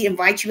 We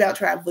invite you out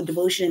to our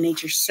devotion in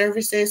nature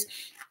services.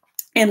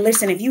 And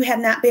listen, if you have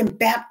not been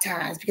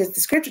baptized, because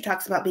the scripture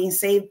talks about being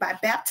saved by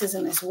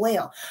baptism as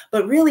well,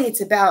 but really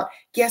it's about,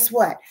 guess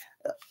what?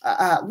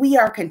 We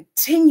are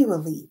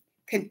continually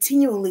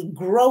continually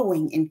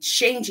growing and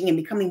changing and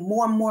becoming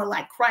more and more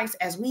like Christ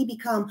as we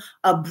become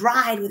a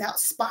bride without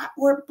spot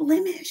or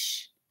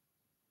blemish.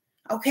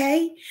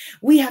 Okay,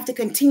 we have to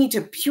continue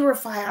to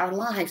purify our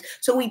lives.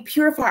 So we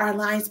purify our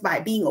lives by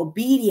being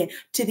obedient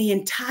to the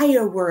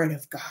entire word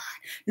of God,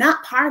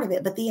 not part of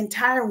it, but the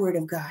entire word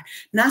of God.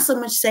 Not so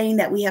much saying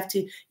that we have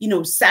to,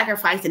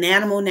 sacrifice an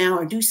animal now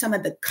or do some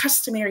of the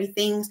customary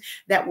things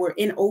that were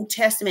in Old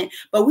Testament,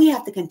 but we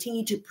have to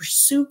continue to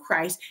pursue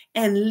Christ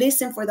and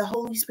listen for the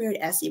Holy Spirit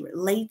as it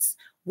relates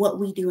what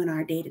we do in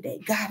our day-to-day.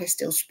 God is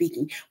still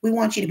speaking. We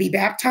want you to be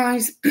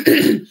baptized.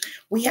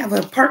 We have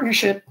a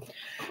partnership.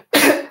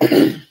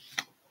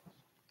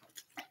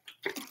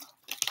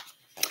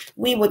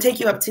 We will take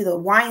you up to the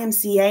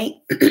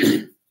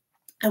YMCA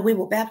and we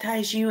will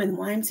baptize you in the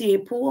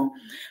YMCA pool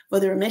for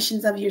the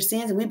remissions of your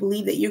sins. And we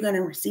believe that you're going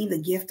to receive the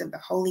gift of the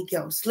Holy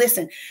Ghost.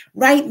 Listen,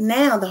 right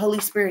now, the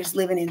Holy Spirit is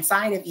living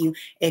inside of you.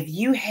 If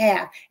you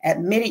have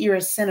admitted you're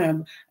a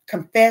sinner,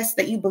 confess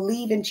that you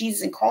believe in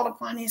Jesus and called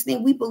upon his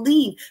name, we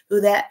believe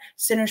through that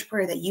sinner's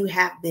prayer that you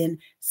have been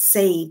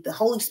saved. The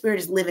Holy Spirit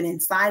is living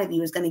inside of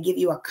you, is going to give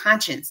you a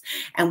conscience,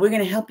 and we're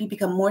going to help you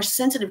become more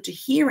sensitive to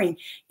hearing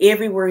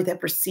every word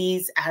that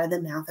proceeds out of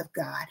the mouth of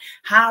God.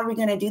 How are we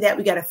going to do that?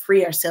 We got to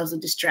free ourselves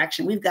of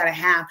distraction. We've got to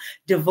have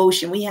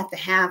devotion. We have to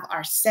have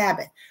our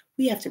Sabbath.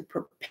 We have to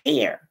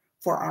prepare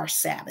for our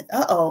Sabbath.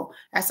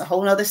 That's a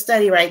whole nother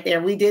study right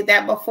there. We did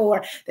that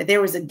before, that there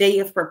was a day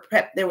of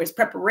there was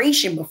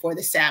preparation before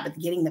the Sabbath,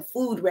 getting the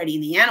food ready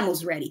and the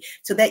animals ready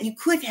so that you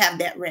could have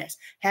that rest.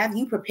 Have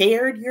you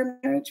prepared your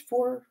marriage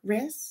for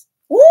rest?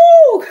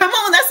 Ooh, come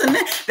on.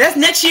 That's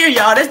next year,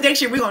 y'all. That's next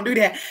year. We're going to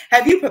do that.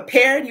 Have you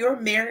prepared your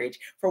marriage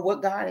for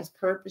what God has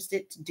purposed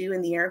it to do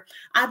in the earth?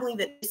 I believe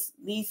that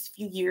these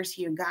few years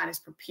here, God is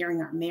preparing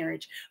our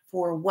marriage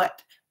for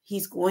what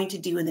he's going to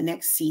do in the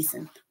next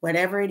season.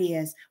 Whatever it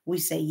is, we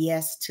say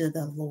yes to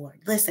the Lord.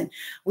 Listen,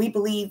 we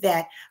believe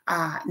that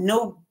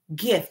no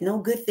gift, no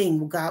good thing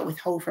will God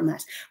withhold from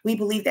us. We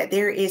believe that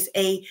there is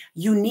a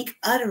unique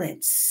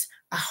utterance,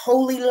 a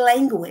holy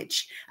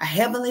language, a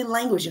heavenly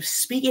language of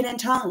speaking in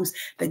tongues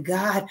that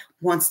God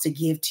wants to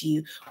give to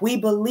you. We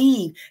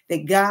believe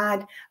that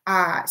God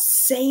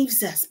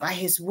saves us by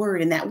his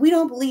word, and that we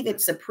don't believe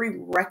it's a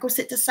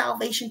prerequisite to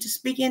salvation to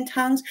speak in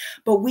tongues,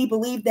 but we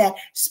believe that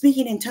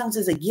speaking in tongues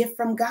is a gift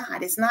from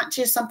God. It's not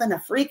just something to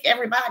freak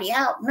everybody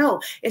out.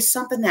 No, it's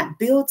something that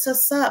builds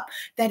us up,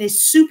 that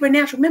is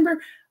supernatural.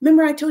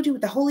 Remember I told you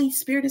with the Holy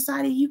Spirit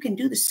inside of you, you can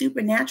do the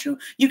supernatural.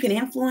 You can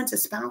influence a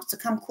spouse to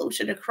come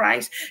closer to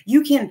Christ.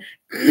 You can,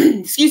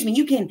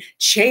 you can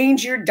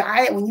change your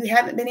diet when you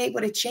haven't been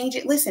able to change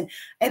it. Listen,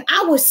 and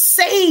I was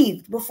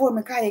saved before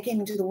Micaiah came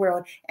into the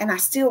world, and I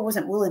still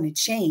wasn't willing to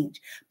change.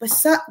 But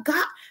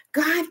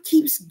God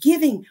keeps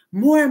giving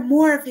more and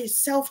more of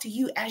himself to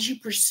you as you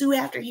pursue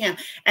after him.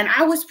 And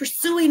I was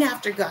pursuing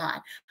after God.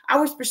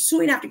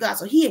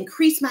 So he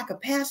increased my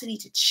capacity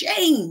to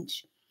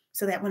change,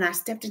 so that when I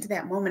stepped into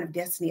that moment of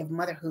destiny of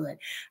motherhood,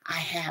 I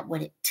had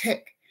what it took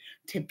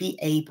to be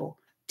able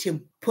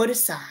to put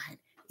aside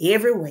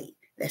every weight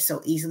that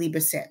so easily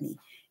beset me,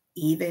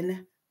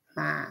 even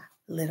my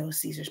Little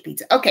Caesar's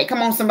pizza. Okay,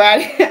 come on,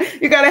 somebody.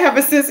 You got to have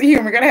a sense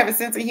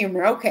of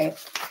humor. Okay.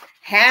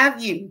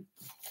 Have you,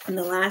 and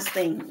the last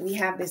thing, we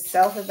have this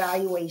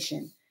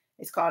self-evaluation.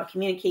 It's called a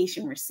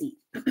communication receipt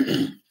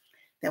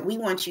that we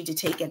want you to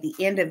take at the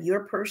end of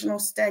your personal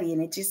study.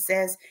 And it just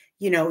says,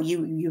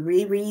 you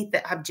reread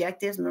the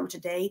objectives. Remember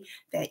today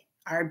that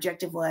our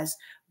objective was,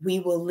 we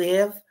will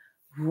live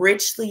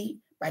richly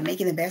by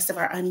making the best of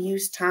our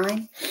unused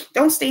time.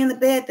 Don't stay in the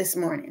bed this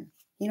morning.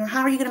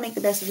 How are you going to make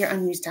the best of your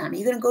unused time? Are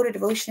you going to go to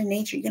devotion in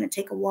nature? You're going to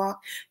take a walk.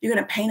 You're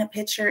going to paint a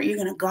picture. You're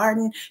going to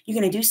garden. You're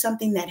going to do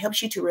something that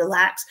helps you to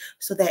relax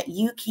so that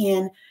you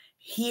can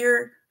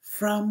hear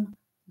from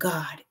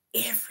God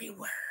every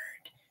word,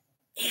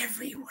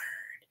 every word,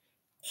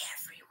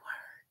 every word,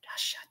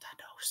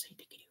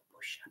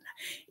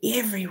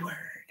 every word.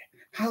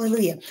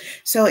 Hallelujah.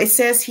 So it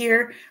says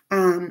here,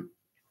 and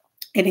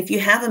if you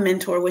have a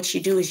mentor, what you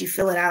do is you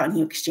fill it out and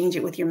you exchange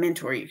it with your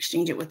mentor. You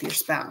exchange it with your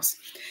spouse.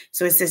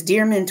 So it says,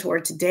 "Dear mentor,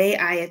 today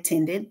I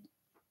attended,"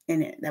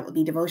 and that would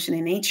be devotion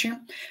in nature.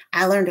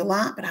 "I learned a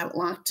lot, but I would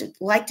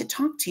like to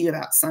talk to you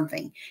about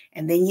something."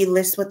 And then you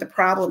list what the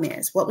problem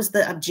is. What was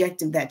the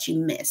objective that you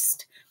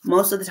missed?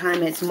 Most of the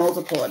time it's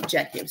multiple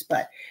objectives,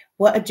 but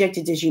what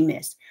objective did you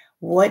miss?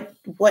 What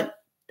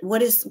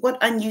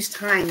unused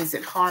time is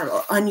it hard,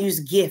 or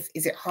unused gift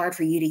is it hard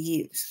for you to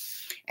use?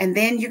 And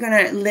then you're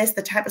going to list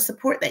the type of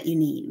support that you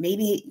need.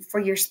 Maybe for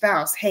your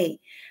spouse, hey,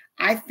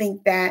 I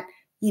think that,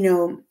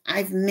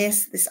 I've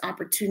missed this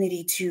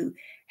opportunity to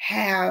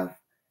have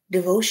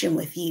devotion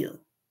with you.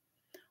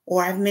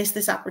 Or I've missed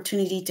this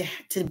opportunity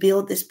to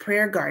build this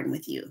prayer garden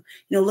with you.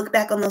 Look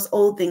back on those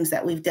old things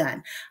that we've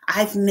done.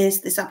 I've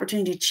missed this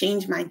opportunity to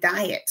change my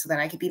diet so that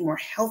I could be more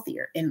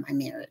healthier in my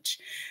marriage.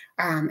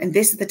 And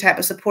this is the type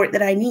of support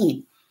that I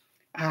need.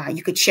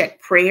 You could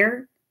check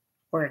prayer,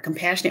 or a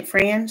compassionate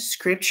friend,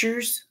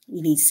 scriptures.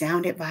 You need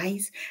sound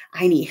advice.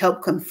 I need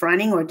help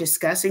confronting or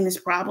discussing this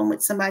problem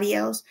with somebody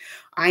else.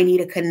 I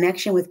need a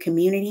connection with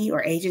community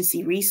or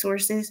agency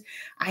resources.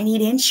 I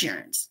need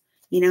insurance.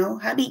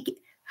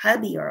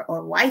 Hubby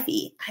or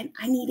wifey,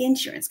 I need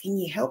insurance. Can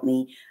you help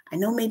me? I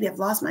know maybe I've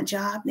lost my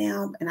job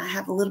now and I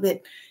have a little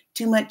bit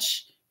too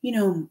much,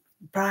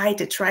 pride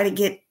to try to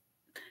get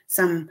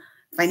some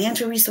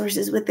financial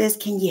resources with this.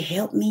 Can you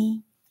help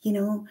me?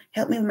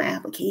 Help me with my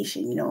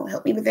application,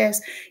 help me with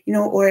this,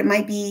 or it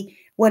might be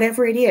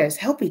whatever it is,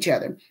 help each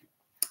other.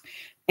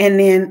 And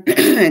then,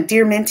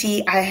 dear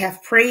mentee, I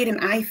have prayed and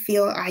I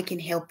feel I can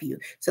help you.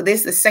 So the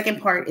second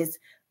part is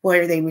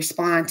where they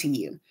respond to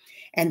you.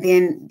 And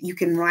then you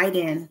can write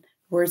in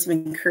words of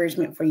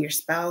encouragement for your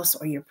spouse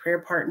or your prayer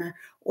partner,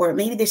 or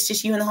maybe it's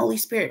just you and the Holy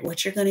Spirit,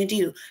 what you're going to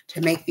do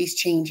to make these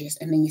changes.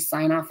 And then you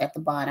sign off at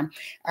the bottom.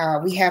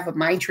 We have a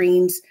My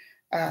Dreams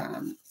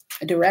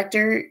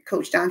director,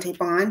 Coach Dante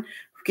Bond,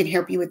 who can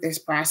help you with this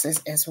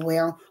process as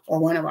well. Or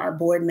one of our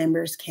board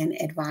members can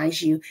advise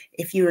you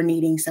if you are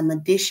needing some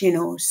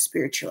additional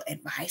spiritual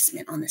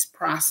advisement on this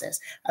process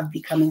of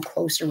becoming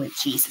closer with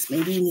Jesus.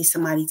 Maybe you need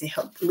somebody to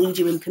help lead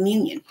you in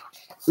communion.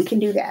 We can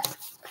do that.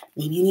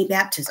 Maybe you need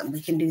baptism. We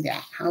can do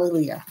that.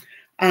 Hallelujah.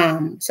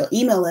 So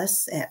email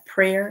us at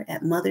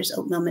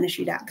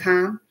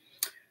prayer@mothersoakmillministry.com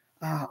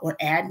or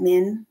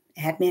admin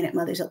at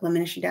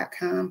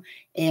mothersoakmillministry.com,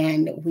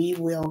 and we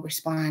will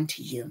respond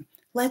to you.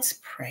 Let's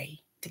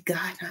pray. Did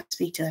God not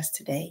speak to us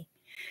today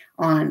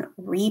on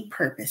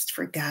Repurposed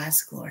for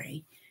God's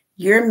glory?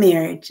 Your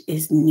marriage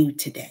is new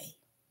today.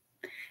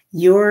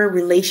 Your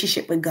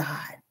relationship with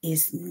God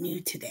is new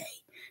today.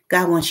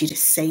 God wants you to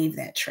save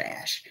that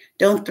trash.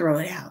 Don't throw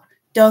it out.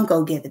 Don't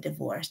go get the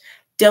divorce.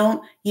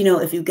 Don't,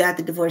 if you got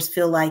the divorce,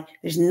 feel like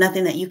there's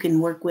nothing that you can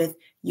work with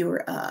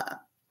your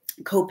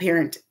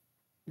co-parent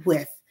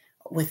with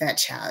that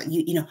child.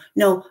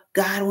 No,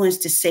 God wants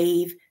to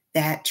save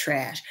that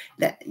trash.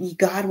 That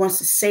God wants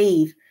to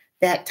save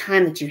that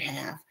time that you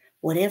have,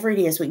 whatever it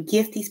is, what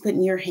gift he's put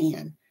in your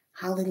hand.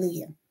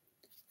 Hallelujah.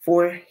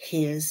 For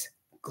his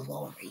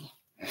glory.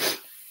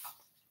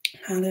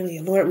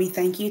 Hallelujah. Lord, we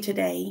thank you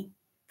today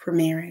for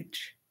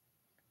marriage.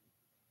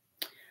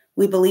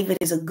 We believe it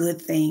is a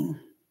good thing.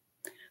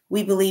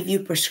 We believe you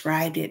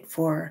prescribed it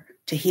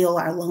to heal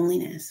our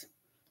loneliness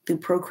through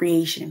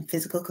procreation,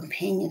 physical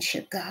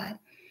companionship, God,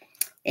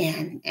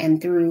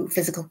 and through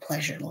physical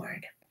pleasure,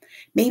 Lord.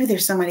 Maybe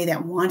there's somebody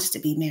that wants to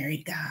be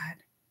married, God,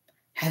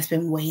 has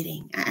been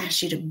waiting. I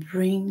ask you to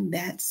bring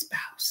that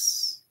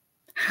spouse.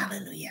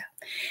 Hallelujah.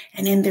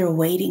 And in their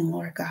waiting,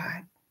 Lord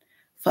God,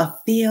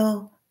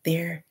 fulfill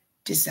their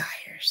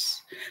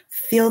desires.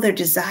 Feel their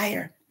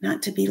desire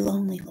not to be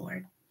lonely,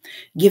 Lord.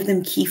 Give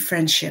them key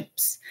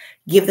friendships.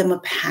 Give them a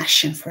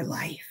passion for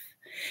life.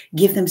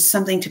 Give them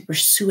something to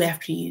pursue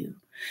after you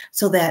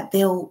so that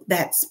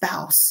that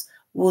spouse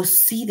will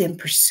see them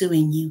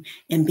pursuing you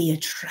and be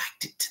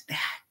attracted to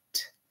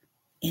that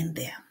in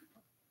them.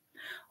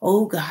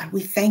 Oh God,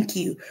 we thank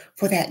you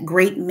for that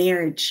great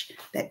marriage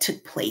that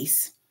took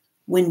place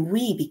when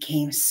we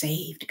became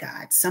saved,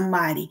 God.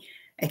 Somebody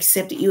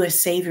accepted you as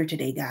Savior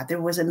today, God.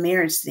 There was a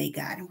marriage today,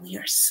 God, and we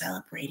are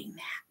celebrating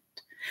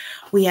that.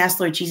 We ask,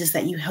 Lord Jesus,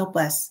 that you help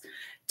us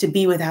to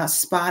be without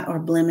spot or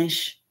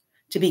blemish,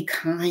 to be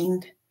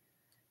kind,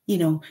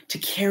 to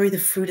carry the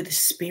fruit of the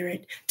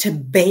Spirit, to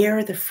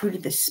bear the fruit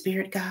of the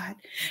Spirit, God.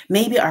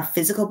 Maybe our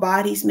physical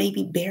bodies may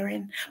be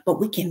barren, but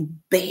we can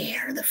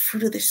bear the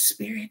fruit of the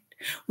Spirit.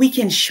 We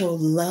can show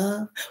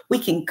love. We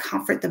can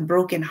comfort the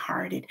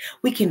brokenhearted.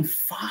 We can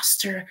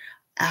foster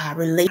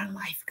relation in our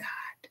life, God.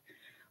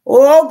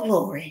 Oh,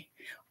 glory.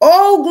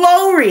 Oh,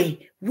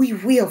 glory. We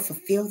will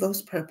fulfill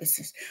those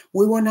purposes.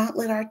 We will not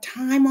let our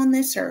time on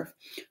this earth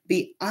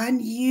be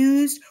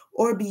unused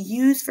or be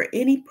used for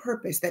any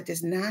purpose that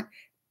does not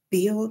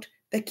build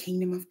the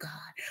kingdom of God.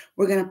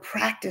 We're going to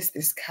practice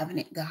this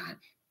covenant, God.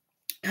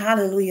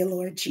 Hallelujah,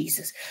 Lord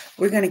Jesus.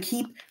 We're going to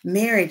keep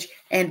marriage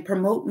and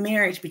promote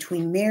marriage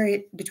between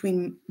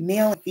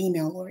male and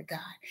female, Lord God.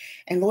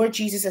 And Lord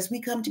Jesus, as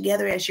we come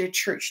together as your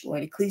church,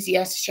 Lord,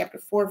 Ecclesiastes chapter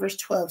 4, verse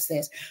 12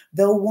 says,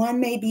 though one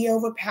may be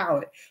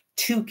overpowered,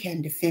 two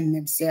can defend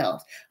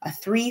themselves. A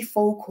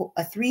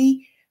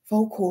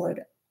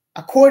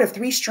cord of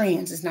three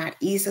strands is not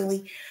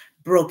easily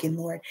broken,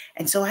 Lord.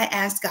 And so I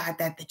ask God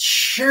that the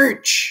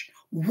church,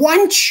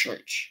 one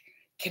church,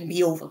 can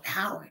be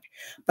overpowered.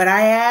 But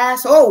I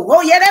ask, I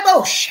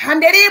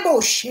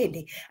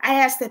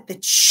ask that the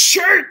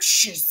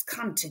churches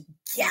come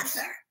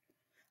together.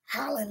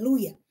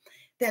 Hallelujah.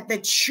 That the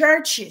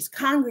churches,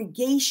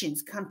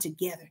 congregations come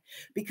together,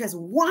 because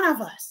one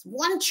of us,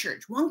 one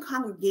church, one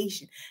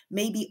congregation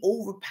may be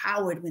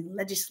overpowered when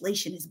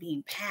legislation is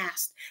being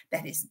passed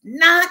that is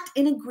not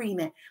in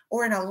agreement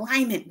or in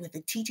alignment with the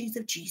teachings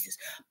of Jesus.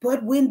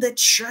 But when the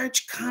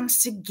church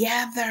comes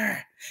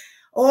together,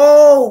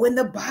 Oh, when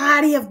the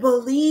body of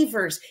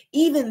believers,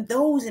 even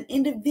those in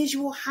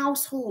individual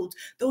households,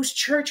 those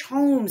church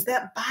homes,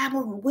 that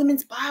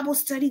women's Bible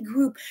study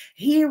group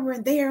here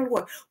and there,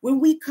 Lord, when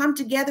we come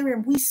together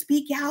and we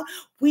speak out,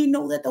 we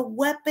know that the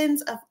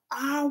weapons of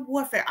our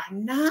warfare are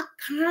not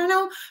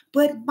carnal,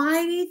 but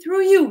mighty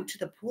through you to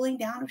the pulling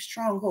down of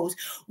strongholds.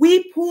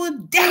 We pull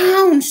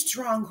down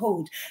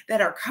strongholds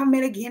that are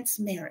coming against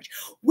marriage.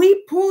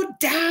 We pull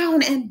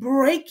down and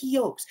break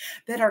yokes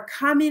that are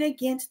coming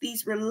against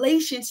these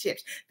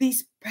relationships,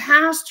 these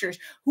pastors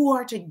who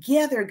are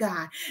together,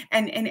 God,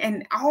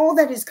 and all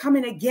that is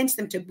coming against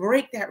them to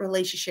break that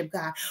relationship,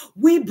 God.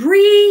 We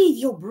breathe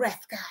your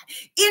breath, God,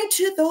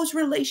 into those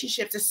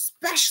relationships,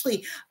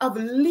 especially of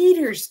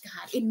leaders,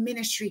 God, in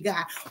ministry,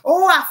 God.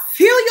 Oh, I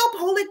feel your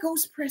Holy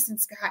Ghost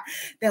presence, God,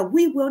 that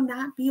we will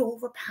not be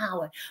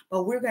overpowered,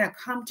 but we're going to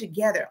come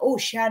together. Oh,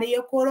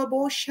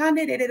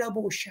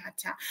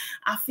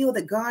 I feel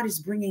that God is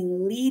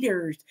bringing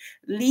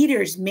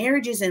leaders,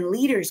 marriages and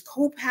leaders,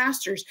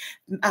 co-pastors,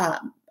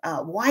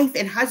 wife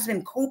and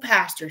husband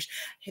co-pastors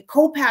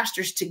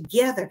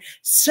together.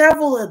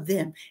 Several of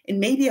them in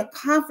maybe a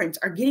conference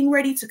are getting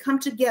ready to come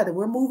together.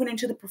 We're moving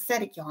into the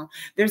prophetic, y'all.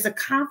 There's a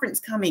conference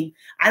coming.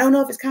 I don't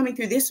know if it's coming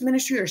through this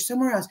ministry or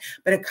somewhere else,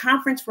 but a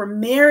conference for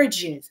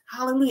marriages.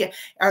 Hallelujah.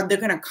 They're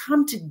going to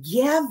come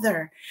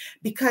together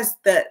because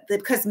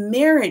because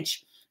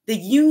marriage, the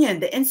union,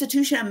 the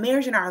institution of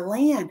marriage in our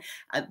land,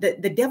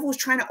 the devil is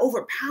trying to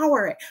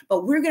overpower it,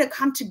 but we're going to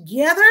come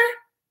together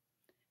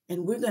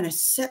and we're going to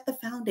set the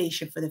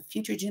foundation for the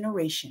future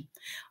generation.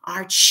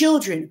 Our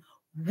children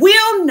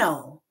will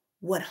know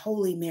what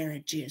holy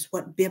marriage is,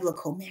 what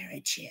biblical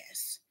marriage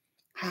is.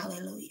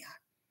 Hallelujah.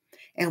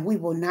 And we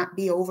will not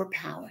be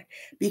overpowered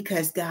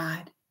because,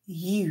 God,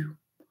 you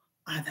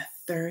are the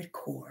third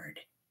cord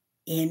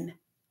in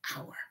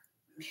our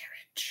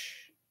marriage.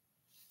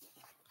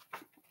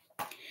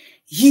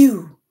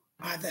 You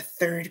are the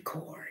third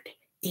cord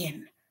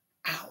in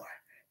our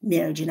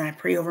marriage. And I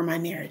pray over my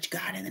marriage,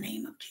 God, in the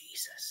name of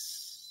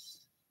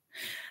Jesus,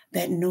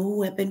 that no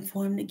weapon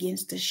formed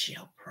against us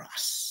shall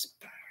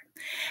prosper,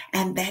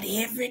 and that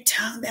every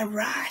tongue that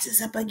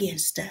rises up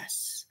against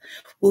us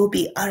will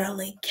be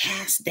utterly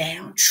cast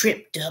down,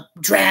 tripped up,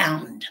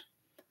 drowned,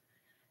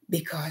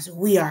 because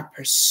we are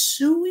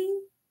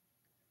pursuing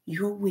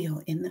your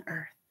will in the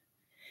earth.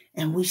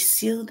 And we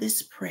seal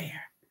this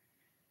prayer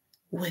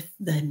with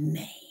the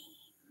name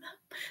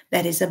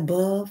that is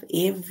above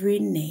every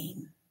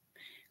name.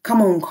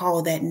 Come on,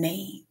 call that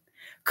name.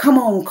 Come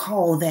on,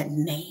 call that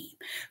name.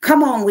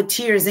 Come on, with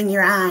tears in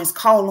your eyes,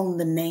 call on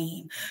the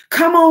name.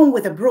 Come on,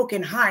 with a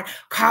broken heart,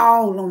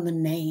 call on the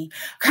name.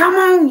 Come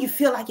on, you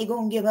feel like you're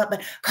going to give up,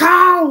 but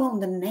call on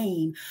the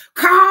name.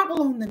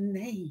 Call on the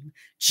name.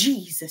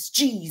 Jesus,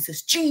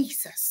 Jesus,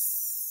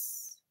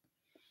 Jesus.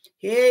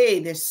 Hey,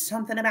 there's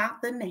something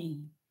about the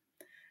name.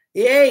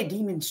 Hey,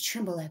 demons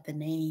tremble at the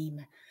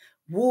name.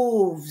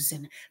 Wolves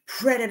and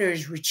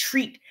predators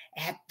retreat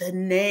at the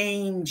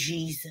name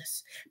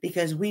Jesus,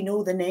 because we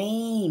know the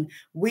name,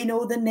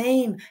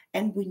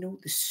 and we know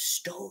the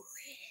story,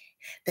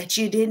 that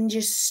you didn't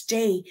just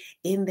stay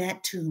in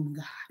that tomb,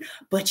 God,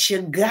 but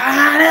you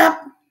got up.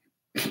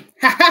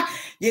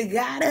 You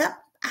got up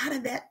out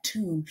of that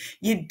tomb.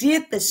 You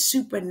did the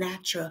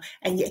supernatural,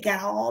 and you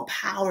got all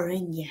power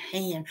in your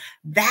hand.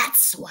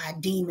 That's why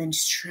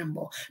demons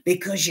tremble,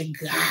 because you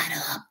got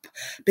up,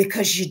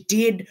 because you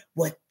did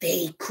what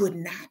they could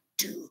not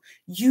do.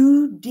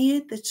 You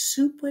did the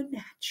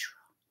supernatural.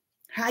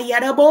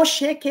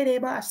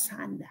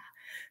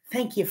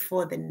 Thank you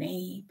for the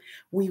name.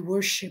 We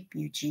worship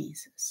you,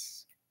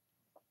 Jesus.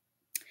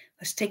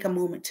 Let's take a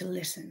moment to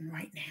listen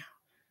right now.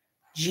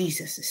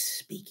 Jesus is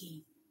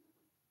speaking.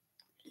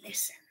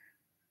 Listen.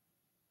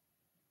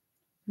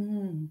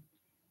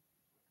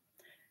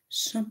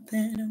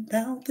 Something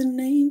about the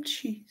name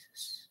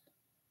Jesus.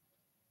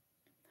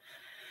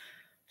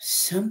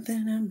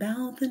 Something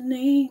about the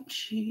name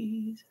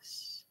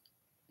Jesus.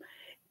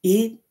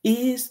 It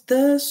is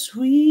the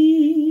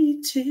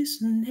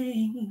sweetest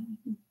name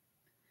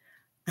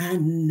I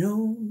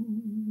know.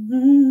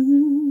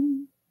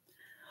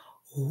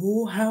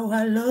 Oh, how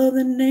I love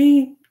the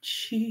name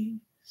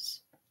Jesus.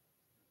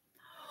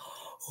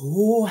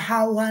 Oh,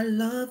 how I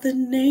love the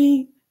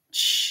name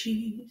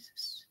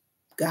Jesus.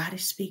 God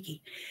is speaking.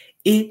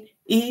 It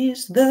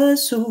is the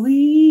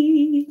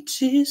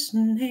sweetest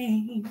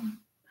name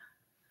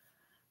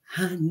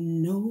I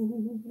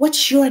know.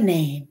 What's your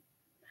name?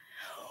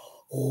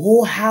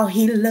 Oh, how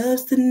he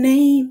loves the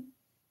name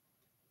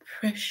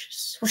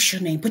Precious. What's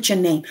your name? Put your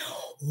name.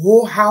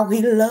 Oh, how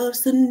he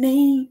loves the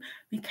name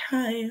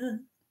Micaiah.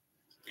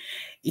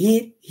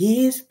 It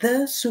is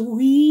the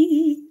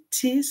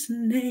sweetest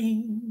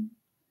name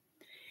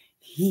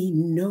he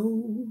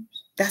knows.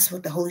 That's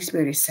what the Holy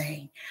Spirit is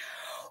saying.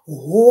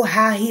 Oh,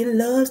 how he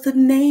loves the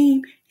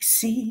name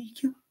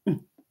Ezekiel.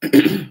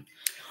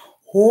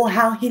 Oh,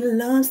 how he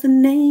loves the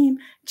name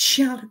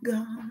child of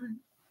God.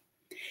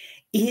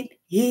 It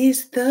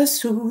is the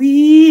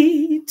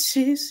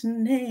sweetest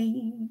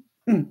name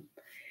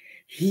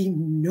He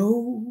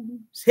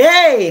knows.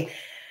 Hey,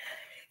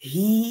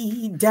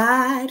 he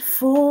died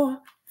for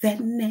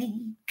that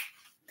name.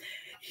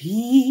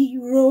 He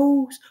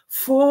rose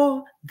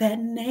for that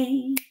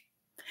name.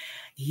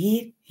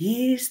 It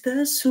is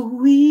the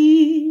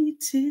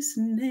sweetest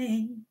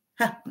name.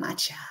 My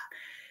child,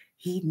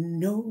 he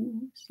knows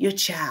your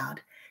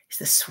child is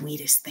the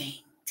sweetest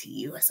thing to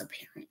you as a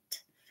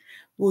parent.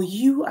 Well,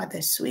 you are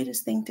the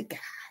sweetest thing to God.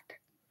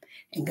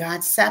 And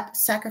God's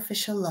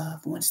sacrificial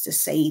love wants to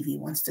save you,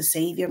 wants to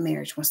save your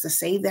marriage, wants to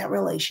save that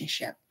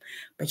relationship.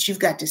 But you've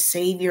got to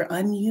save your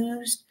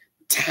unused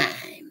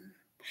time,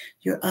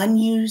 your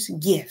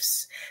unused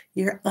gifts,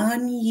 your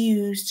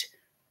unused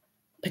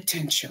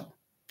potential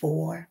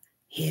for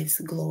his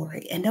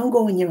glory. And don't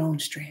go in your own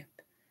strength,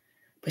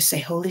 but say,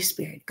 Holy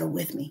Spirit, go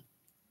with me.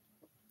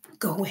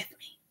 Go with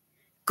me.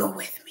 Go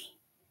with me.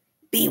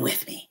 Be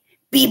with me.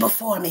 Be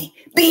before me.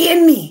 Be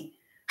in me.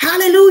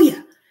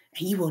 Hallelujah.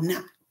 And you will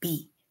not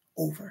be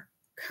overcome.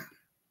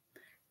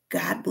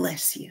 God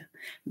bless you.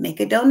 Make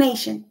a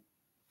donation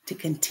to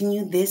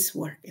continue this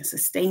work and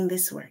sustain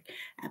this work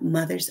at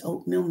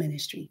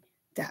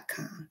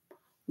mothersoatmealministry.com.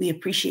 We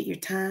appreciate your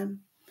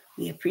time.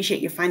 We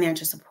appreciate your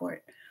financial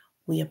support.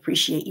 We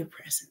appreciate your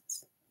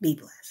presence. Be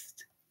blessed.